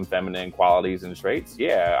like some feminine qualities and traits?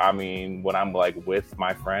 Yeah. I mean, when I'm like with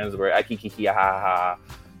my friends, where I kiki ha ha,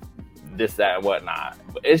 this, that, and whatnot.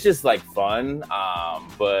 It's just like fun.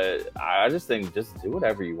 But I just think just do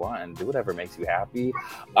whatever you want and do whatever makes you happy.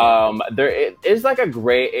 There is like a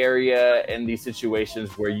gray area in these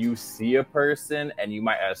situations where you see a person and you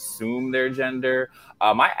might assume their gender.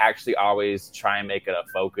 I actually always try and make it a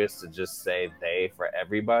focus to just say they for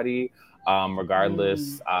everybody,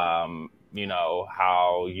 regardless. How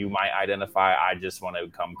you might identify. I just want to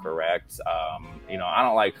come correct. I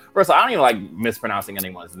don't like, first of all, I don't even like mispronouncing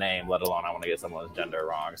anyone's name, let alone I want to get someone's gender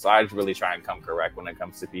wrong. So I just really try and come correct when it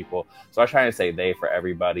comes to people. So I try to say they for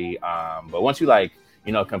everybody. But once you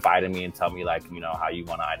confide in me and tell me how you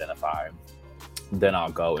want to identify, then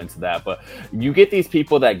I'll go into that. But you get these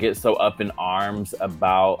people that get so up in arms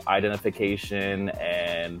about identification.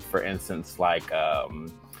 And for instance,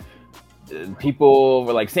 people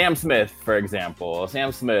like Sam Smith, for example.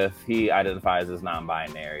 Sam Smith, he identifies as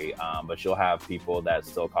non-binary, but you'll have people that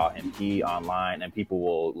still call him he online, and people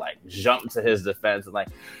will jump to his defense and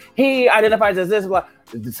he identifies as this. Blah.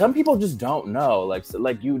 Some people just don't know.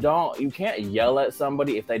 You can't yell at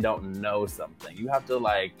somebody if they don't know something. You have to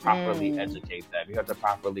properly educate them. You have to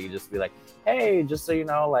properly just be like, hey, just so you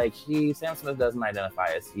know, Sam Smith doesn't identify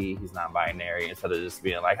as he's non-binary, instead of just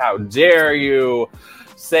being like, how dare you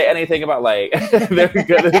say anything about there we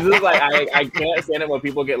go. This is I can't stand it when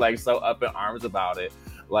people get so up in arms about it.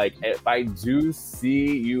 If I do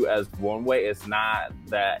see you as one way, it's not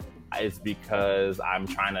that it's because I'm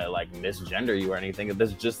trying to misgender you or anything.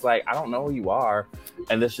 It's just I don't know who you are,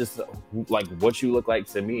 and it's just what you look like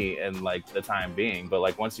to me and the time being.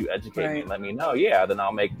 But once you educate me and let me know, then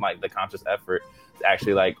I'll make the conscious effort to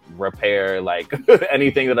actually repair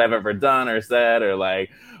anything that I've ever done or said, or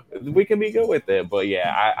we can be good with it. But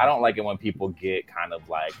yeah, I don't like it when people get kind of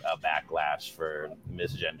a backlash for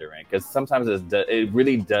misgendering, because sometimes it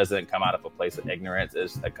really doesn't come out of a place of ignorance.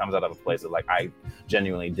 It comes out of a place of I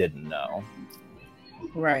genuinely didn't know.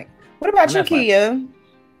 Right. What about you, Kia?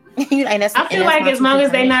 I feel like as long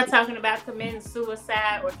as they're not talking about committing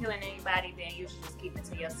suicide or killing anybody, then you should just keep it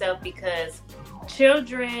to yourself, because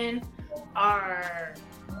children are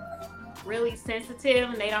really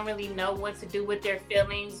sensitive and they don't really know what to do with their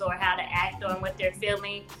feelings or how to act on what they're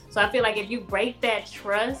feeling. So I feel like if you break that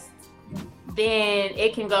trust, then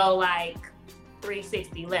it can go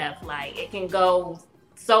 360 left. It can go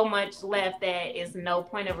so much left that is no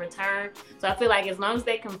point of return. So I feel like as long as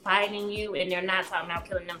they confide in you and they're not talking about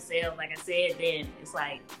killing themselves, like I said, then it's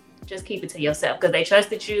just keep it to yourself, because they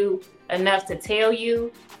trusted you enough to tell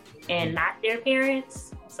you and not their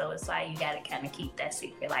parents. So it's you gotta kind of keep that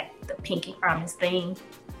secret, the pinky promise thing.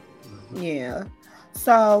 Yeah.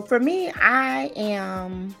 So for me, I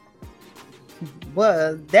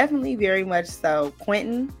was definitely very much so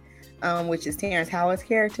Quentin. which is Terrence Howard's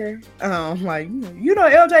character. Like, you know,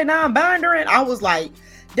 LJ non-binary. I was like,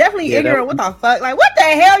 definitely ignorant. What the fuck? Like, what the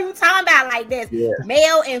hell you talking about like this? Yeah.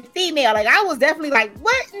 Male and female. Like, I was definitely like,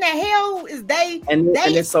 what in the hell is they? And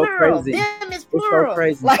it's so crazy. Them is plural. It's so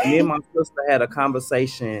crazy. Like, me and my sister had a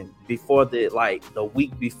conversation before the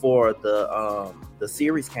week before the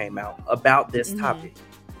series came out about this topic.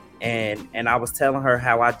 And I was telling her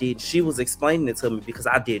how I did. She was explaining it to me because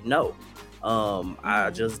I didn't know.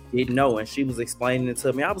 I just didn't know. And she was explaining it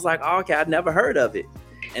to me. I was like, oh, okay, I'd never heard of it.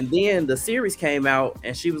 And then the series came out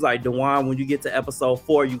and she was like, Dewan, when you get to episode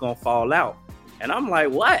 4, you're going to fall out. And I'm like,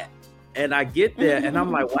 what? And I get there and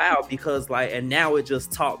I'm like, wow, because and now it just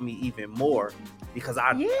taught me even more because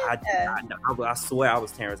I swear I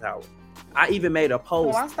was Terrence Howard. I even made a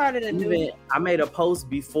post. I made a post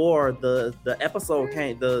before the episode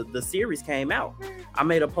came, the series came out. I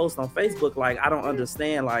made a post on Facebook like, I don't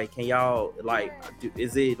understand. Like, can y'all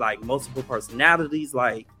is it like multiple personalities?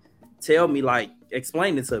 Like, tell me,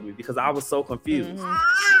 explain it to me because I was so confused.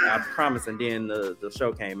 I promise. And then the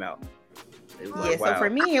show came out. Wow. So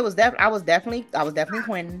for me, it was I was definitely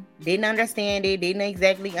Quentin. Didn't understand it. Didn't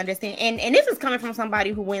exactly understand. And this is coming from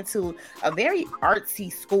somebody who went to a very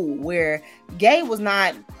artsy school where gay was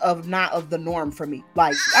not of the norm for me.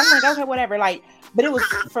 Like, I'm like, okay, whatever. Like, but it was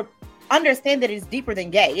for understand that it's deeper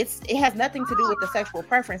than gay. It has nothing to do with the sexual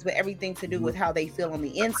preference, but everything to do with how they feel on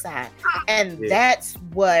the inside. And that's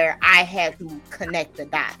where I had to connect the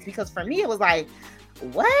dots because for me, it was like,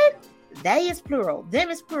 what? They is plural, them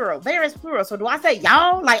is plural, there is plural. So do I say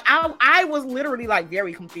y'all? Like, I was literally like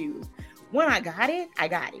very confused. When I got it,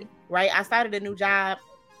 right? I started a new job.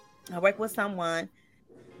 I work with someone.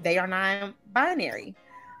 They are non-binary.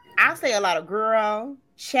 I say a lot of girl,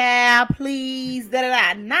 child, please,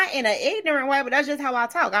 da-da-da. Not in an ignorant way, but that's just how I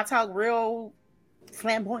talk. I talk real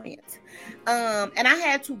flamboyant. And I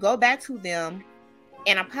had to go back to them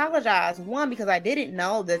and apologize. One, because I didn't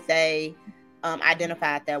know that they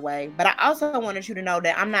identified that way, but I also wanted you to know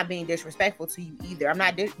that I'm not being disrespectful to you either. I'm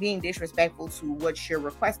not being disrespectful to what you're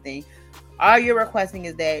requesting. All you're requesting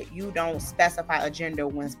is that you don't specify a gender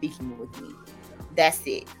when speaking with me. That's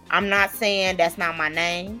it. I'm not saying that's not my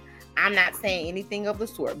name. I'm not saying anything of the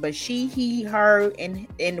sort, but she, he, her,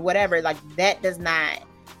 and whatever, like that does not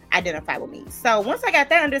identify with me. So once I got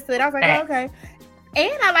that understood, I was like, oh, okay.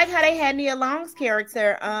 And I like how they had Nia Long's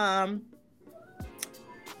character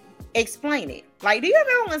explain it. Like, do you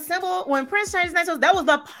remember when Prince changed his name? So that was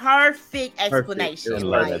the perfect explanation.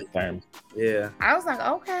 Like, yeah. I was like,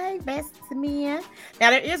 okay, best to me. Now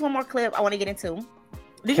there is one more clip I want to get into.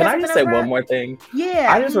 Can I just say one more thing? Yeah.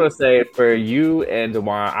 I just want to say for you and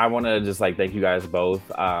Dewan, I want to just thank you guys both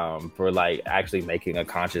for actually making a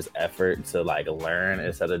conscious effort to learn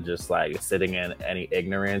instead of just sitting in any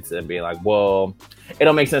ignorance and being like, well, it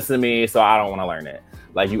don't make sense to me, so I don't want to learn it.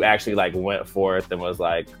 Like, you actually went forth and was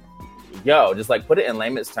like, yo, just put it in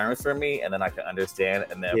layman's terms for me, and then I can understand,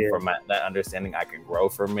 and then from that understanding I can grow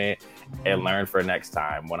from it and learn for next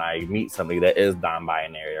time when I meet somebody that is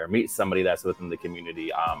non-binary or meet somebody that's within the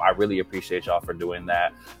community. I really appreciate y'all for doing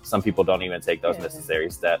that. Some people don't even take those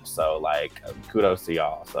necessary steps, so kudos to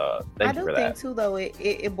y'all. So thank you for that. I do think too, though,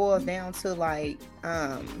 it boils down to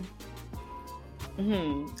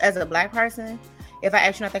as a Black person, if I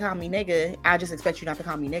ask you not to call me nigga, I just expect you not to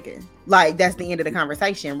call me nigga. Like, that's the end of the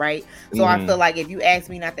conversation, right? So I feel like if you ask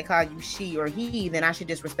me not to call you she or he, then I should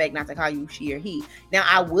just respect not to call you she or he. Now,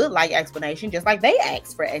 I would like explanation, just like they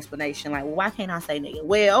asked for explanation. Like, well, why can't I say nigga?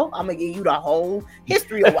 Well, I'm going to give you the whole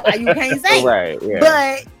history of why you can't say right, yeah.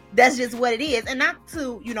 But that's just what it is. And not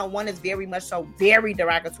to, one is very much so very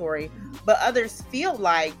derogatory, but others feel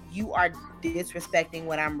like you are disrespecting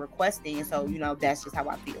what I'm requesting. And so, that's just how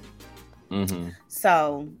I feel. Mm-hmm.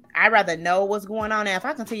 So I'd rather know what's going on. Now, if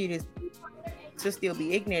I continue to still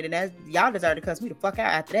be ignorant, and that's, y'all deserve to cuss me the fuck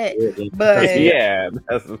out after that. But yeah,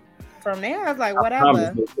 from there, I was like,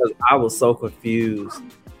 whatever. Because I was so confused,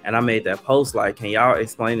 and I made that post like, can y'all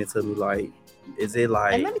explain it to me? Like, is it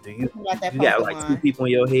like, do you got 2 people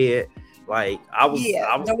in your head? Like, I was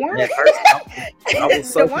so Dewan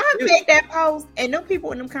made that post, and them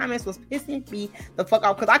people in them comments was pissing me the fuck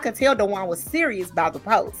off because I could tell Dewan was serious about the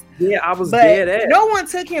post. Yeah, I was dead at. No one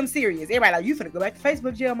took him serious. Everybody like, you finna go back to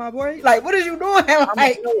Facebook jail, my boy? Like, what is you doing?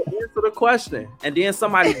 Like, answer the question, and then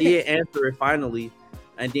somebody did answer it finally,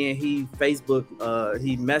 and then he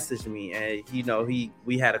messaged me, and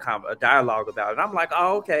we had a dialogue about it. I'm like,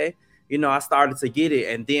 oh, okay, I started to get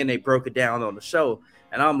it, and then they broke it down on the show.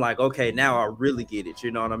 And I'm like, okay, now I really get it.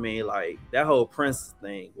 You know what I mean? Like, that whole Prince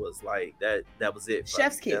thing was like that was it.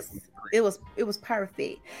 Chef's kiss. It was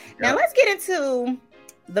perfect. Yeah. Now let's get into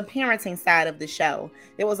the parenting side of the show.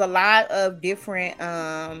 There was a lot of different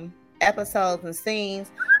episodes and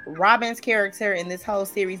scenes. Robin's character in this whole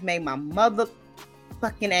series made my mother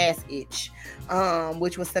fucking ass itch,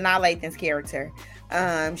 which was Sanaa Lathan's character.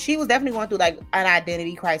 She was definitely going through like an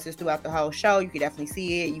identity crisis throughout the whole show. You could definitely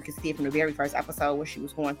see it. You could see it from the very first episode where she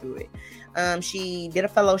was going through it. She did a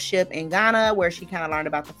fellowship in Ghana where she kind of learned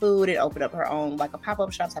about the food and opened up her own like a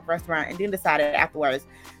pop-up shop type restaurant, and then decided afterwards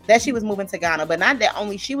that she was moving to Ghana. But not that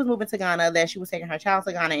only she was moving to Ghana, that she was taking her child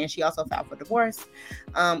to Ghana, and she also filed for divorce.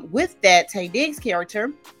 With that, Taye Diggs'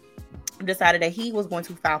 character decided that he was going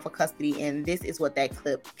to file for custody, and this is what that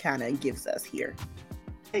clip kind of gives us here.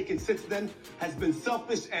 Taken since then has been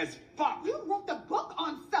selfish as fuck. You wrote the book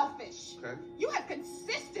on selfish. Okay. You have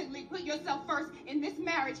consistently put yourself first in this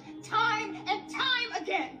marriage, time and time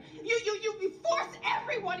again. You force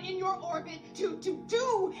everyone in your orbit to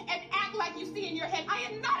do and act like you see in your head. I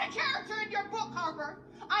am not a character in your book, Harper.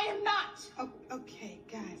 I am not. Okay,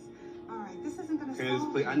 guys. All right, this isn't gonna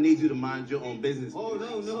solve it. I need you to mind your own business. Oh,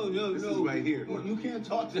 no. This is right here. You can't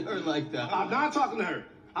talk to her like that. I'm not talking to her.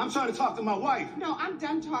 I'm trying to talk to my wife. No, I'm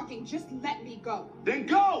done talking. Just let me go. Then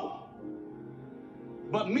go!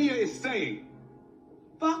 But Mia is staying.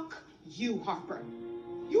 Fuck you, Harper.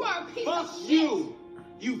 You are a piece of shit. Fuck you!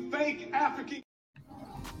 You fake African.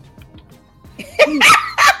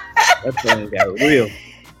 That thing got real.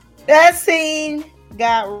 That scene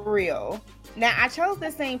got real. Now, I chose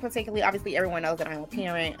this scene particularly. Obviously, everyone knows that I'm a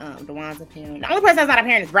parent. DeJuan's a parent. The only person that's not a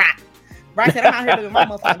parent is Brock. Brock said, I'm out here living my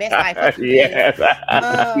motherfucking best life. Yes.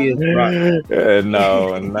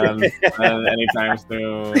 No, none anytime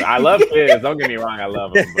soon. I love kids. Don't get me wrong. I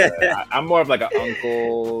love them. But I'm more of like an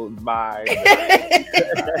uncle vibe.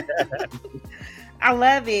 I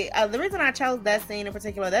love it. The reason I chose that scene in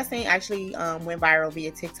particular, that scene actually went viral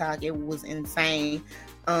via TikTok. It was insane.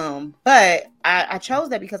 But I chose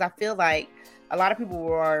that because I feel like a lot of people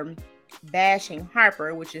were bashing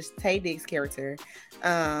Harper, which is Taye Diggs' character,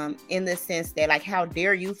 in the sense that, like, how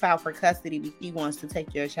dare you file for custody because he wants to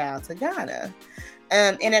take your child to Ghana?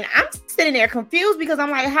 And then I'm sitting there confused because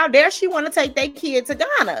I'm like, how dare she want to take their kid to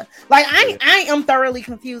Ghana? Like, I am thoroughly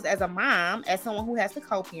confused as a mom, as someone who has to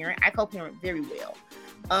co-parent. I co-parent very well.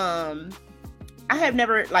 I have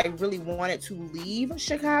never like really wanted to leave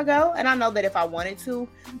Chicago, and I know that if I wanted to,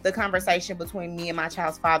 the conversation between me and my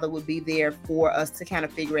child's father would be there for us to kind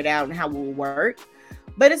of figure it out and how it would work.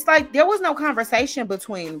 But it's like there was no conversation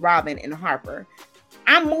between Robin and Harper.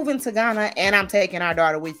 I'm moving to Ghana and I'm taking our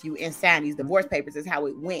daughter with you and sign these divorce papers is how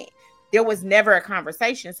it went. There was never a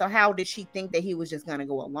conversation. So how did she think that he was just going to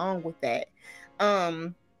go along with that?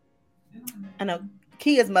 I know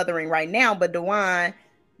Kia's mothering right now, but DeJuan,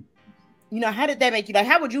 you know, how did that make you? Like,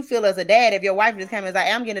 how would you feel as a dad if your wife just came and was like,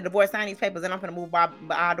 I'm getting a divorce, sign these papers, and I'm going to move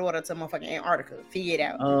our daughter to motherfucking Antarctica? Figure it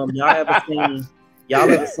out. Y'all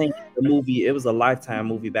ever seen the movie? It was a Lifetime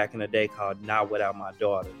movie back in the day called Not Without My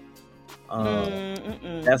Daughter.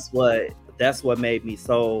 That's what made me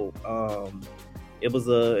so. It was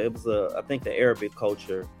a I think the Arabic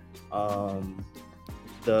culture.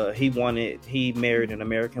 He married an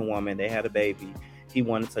American woman. They had a baby. He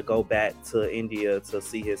wanted to go back to India to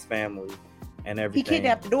see his family and everything. He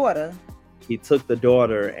kidnapped the daughter. He took the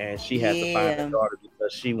daughter, and she had to find the daughter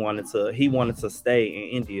because he wanted to stay in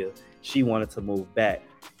India. She wanted to move back,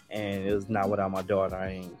 and it was not without my daughter.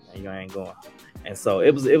 I ain't going. And so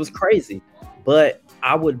it was crazy, but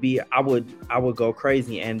I would go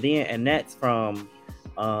crazy, and that's from,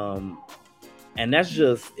 and that's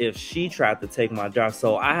just if she tried to take my job.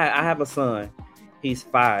 So I have a son. He's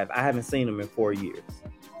 5. I haven't seen him in 4 years,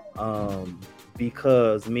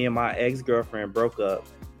 because me and my ex-girlfriend broke up,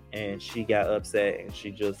 and she got upset and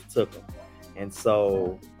she just took him. And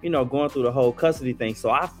so, you know, going through the whole custody thing.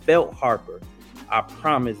 So I felt Harper, I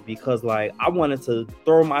promise, because like I wanted to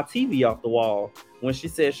throw my TV off the wall when she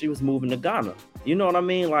said she was moving to Ghana. You know what I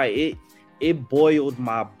mean? Like it boiled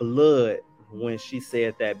my blood when she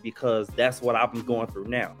said that, because that's what I've been going through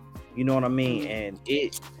now. You know what I mean? And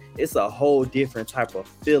it's a whole different type of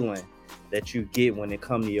feeling that you get when it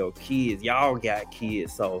comes to your kids. Y'all got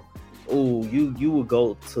kids, so you would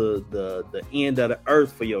go to the end of the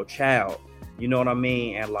earth for your child. You know what I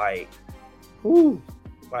mean? And like,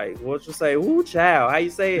 like what you say? Ooh, child. How you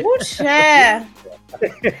say it? Ooh, child.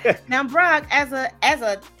 Now, Brock, as a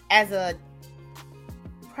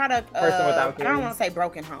product of, I don't want to say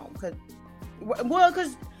broken home, because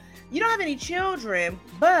you don't have any children,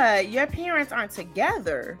 but your parents aren't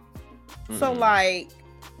together.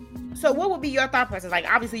 Mm-hmm. So what would be your thought process? Like,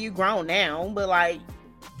 obviously you grown now, but like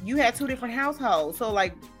you had 2 different households. So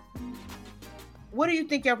like, what do you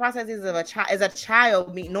think your process is of as a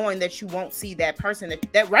child, knowing that you won't see that person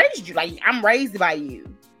that raised you? Like, I'm raised by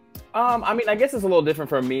you. I mean, I guess it's a little different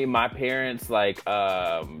for me. My parents, like,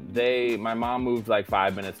 my mom moved like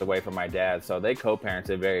 5 minutes away from my dad, so they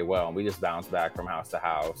co-parented very well, and we just bounced back from house to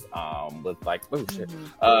house, with like,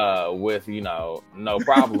 with, you know, no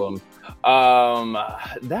problem.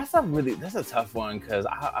 That's a tough one, because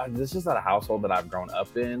this is just not a household that I've grown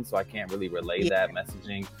up in, so I can't really relay that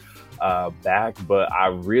messaging back. But I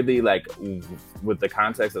really like, with the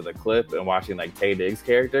context of the clip and watching like Taye Diggs'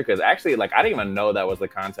 character, because actually, like, I didn't even know that was the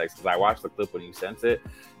context, because I watched the clip when you sent it,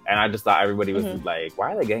 and I just thought everybody was like,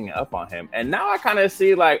 why are they ganging up on him? And now I kind of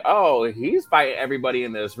see like, oh, he's fighting everybody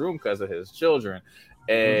in this room because of his children.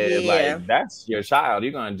 And like, that's your child.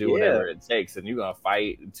 You're gonna do whatever it takes, and you're gonna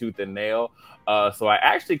fight tooth and nail. So I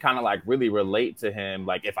actually kind of like really relate to him,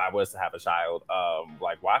 like if I was to have a child,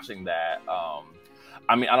 like watching that.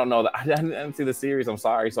 I mean, I don't know. I didn't see the series. I'm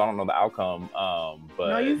sorry, so I don't know the outcome. But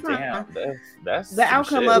no, you're fine. Damn, that's the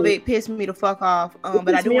outcome of it pissed me the fuck off.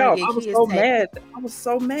 But I do want to get Kia's take. I was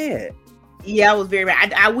so mad. Yeah, I was very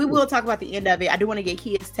mad. We will talk about the end of it. I do want to get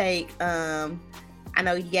Kia's take. I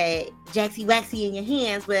know you got Jaxie Waxy in your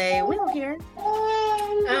hands, but we don't care.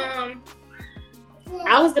 I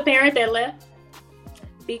was the parent that left.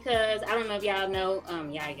 Because I don't know if y'all know,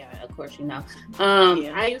 of course you know.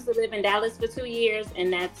 I used to live in Dallas for 2 years,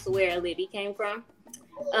 and that's where Libby came from.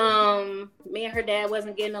 Me and her dad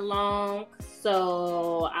wasn't getting along,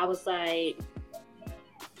 so I was like,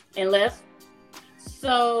 and left.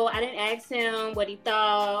 So I didn't ask him what he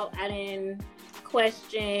thought. I didn't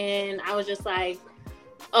question. I was just like,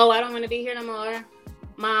 oh, I don't want to be here no more.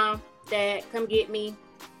 Mom, Dad, come get me.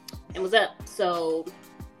 And was up. So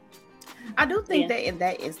I do think that in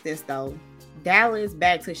that instance, though, Dallas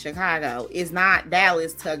back to Chicago is not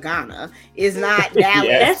Dallas to Ghana. It's not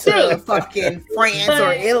Dallas to fucking France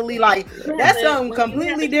or Italy. Like, that's some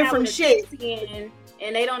completely different shit.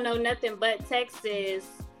 And they don't know nothing but Texas.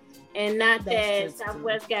 And not that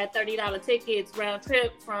Southwest got $30 tickets round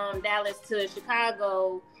trip from Dallas to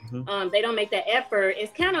Chicago. They don't make that effort.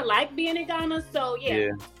 It's kind of like being in Ghana. So,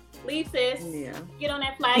 leave, sis. Get on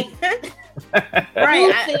that flight.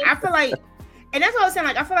 Right. I feel like, and that's what I was saying.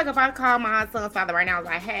 Like, I feel like if I call my son's father right now, I was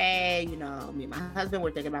like, hey, you know, me and my husband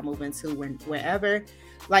were thinking about moving to wherever.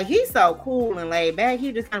 Like, he's so cool and laid back.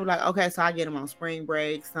 He just kind of like, okay, so I get him on spring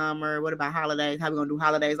break, summer. What about holidays? How we gonna do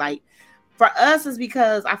holidays? Like, for us, is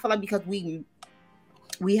because I feel like because we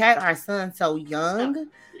had our son so young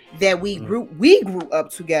that we grew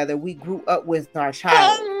up together. We grew up with our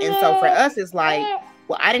child, and so for us, it's like,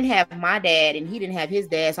 well, I didn't have my dad and he didn't have his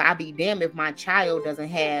dad, so I'd be damned if my child doesn't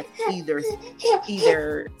have either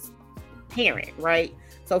parent, right?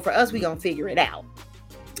 So for us, we gonna figure it out.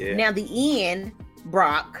 Now the end,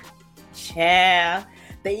 Brock, the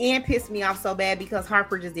end pissed me off so bad because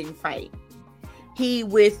Harper just didn't fight. He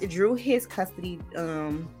withdrew his custody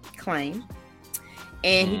claim,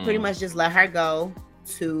 and he pretty much just let her go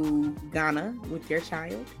to Ghana with their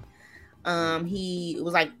child. He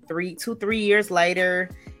was like 3 years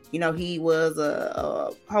later, you know, he was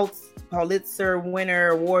a Pulitzer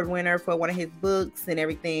award winner for one of his books and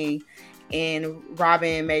everything. And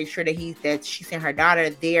Robin made sure that she sent her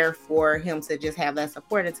daughter there for him to just have that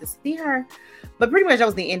support and to see her. But pretty much that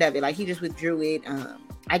was the end of it. Like, he just withdrew it.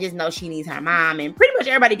 I just know she needs her mom, and pretty much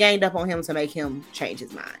everybody ganged up on him to make him change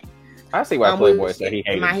his mind. I see why Playboy said he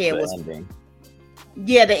hated the ending.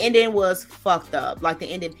 Yeah, the ending was fucked up. Like, the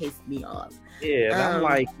ending pissed me off. Yeah, I'm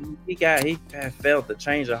like, he felt the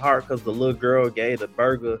change of heart because the little girl gave the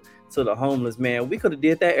burger to the homeless man. We could have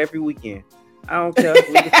did that every weekend. I don't care.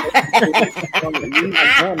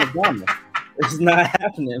 It's not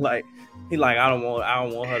happening. Like, he like, I don't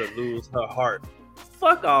want her to lose her heart.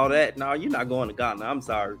 Fuck all that. No, you're not going to Ghana. I'm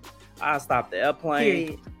sorry. I stopped the airplane.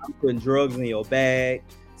 Period. I'm putting drugs in your bag.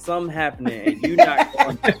 Something happening, and you're not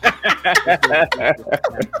going.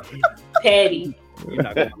 Petty. You're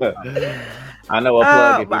not going to Ghana. I know a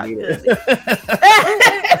plug if you need it.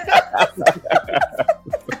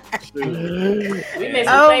 We made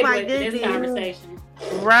some Playboy with this conversation.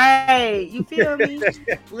 Right. You feel me?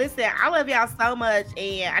 Listen, I love y'all so much,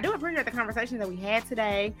 and I do appreciate the conversation that we had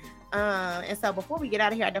today. And so before we get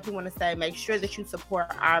out of here, I definitely want to say, make sure that you support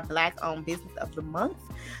our Black-owned business of the month.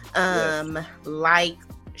 Like,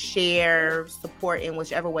 share, support in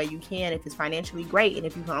whichever way you can. If it's financially, great, and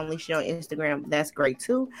if you can only share on Instagram, that's great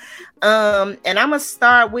too. And I'm gonna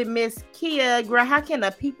start with Miss Kia. Girl, how can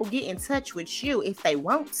the people get in touch with you if they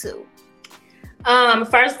want to?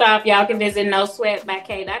 First off, y'all can visit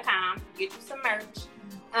nosweatbykay.com, get you some merch.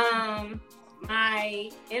 My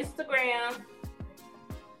Instagram,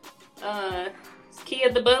 It's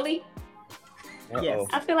Kia the Bully. Yes.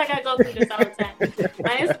 I feel like I go through this all the time.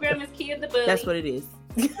 My Instagram is Kia the Bully. That's what it is.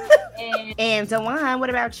 And Dewan, what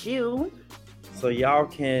about you? So y'all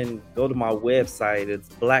can go to my website. It's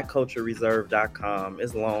blackculturereserve.com.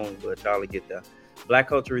 It's long, but y'all will get there.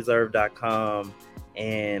 blackculturereserve.com.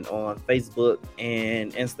 And on Facebook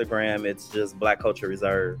and Instagram, it's just Black Culture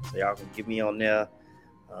Reserve. So y'all can get me on there.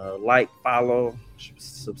 Like, follow,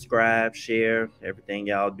 subscribe, share, everything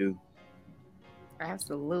y'all do.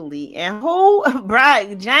 Absolutely. And who? Brock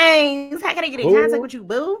James. How can I get in contact with you,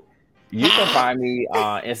 boo? You can find me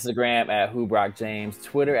on Instagram at WhoBrockJames,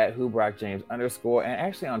 Twitter at WhoBrockJames_, and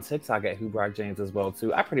actually on TikTok at WhoBrockJames as well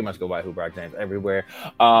too. I pretty much go by WhoBrockJames everywhere.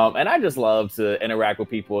 And I just love to interact with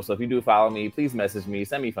people. So if you do follow me, please message me,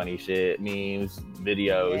 send me funny shit, memes,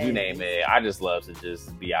 videos, you name it. I just love to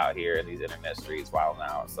just be out here in these internet streets wilding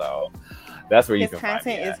out. So that's where you can find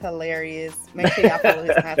me. His content is hilarious. Make sure y'all follow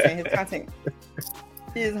his content. His content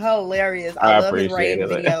is hilarious. I love his rating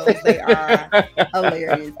videos. They are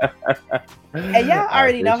hilarious. And y'all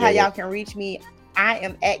already know how y'all can reach me. I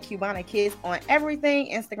am at Cubana Kids on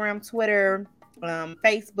everything: Instagram, Twitter,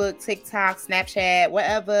 Facebook, TikTok, Snapchat,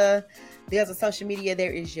 whatever. There's a social media.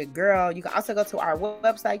 There is your girl. You can also go to our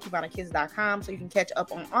website, CubanaKids.com, so you can catch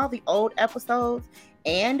up on all the old episodes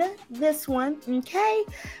and this one. Okay.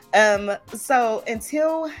 So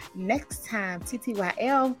until next time,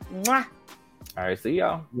 TTYL. Mwah. All right, see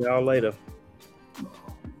y'all. Y'all later.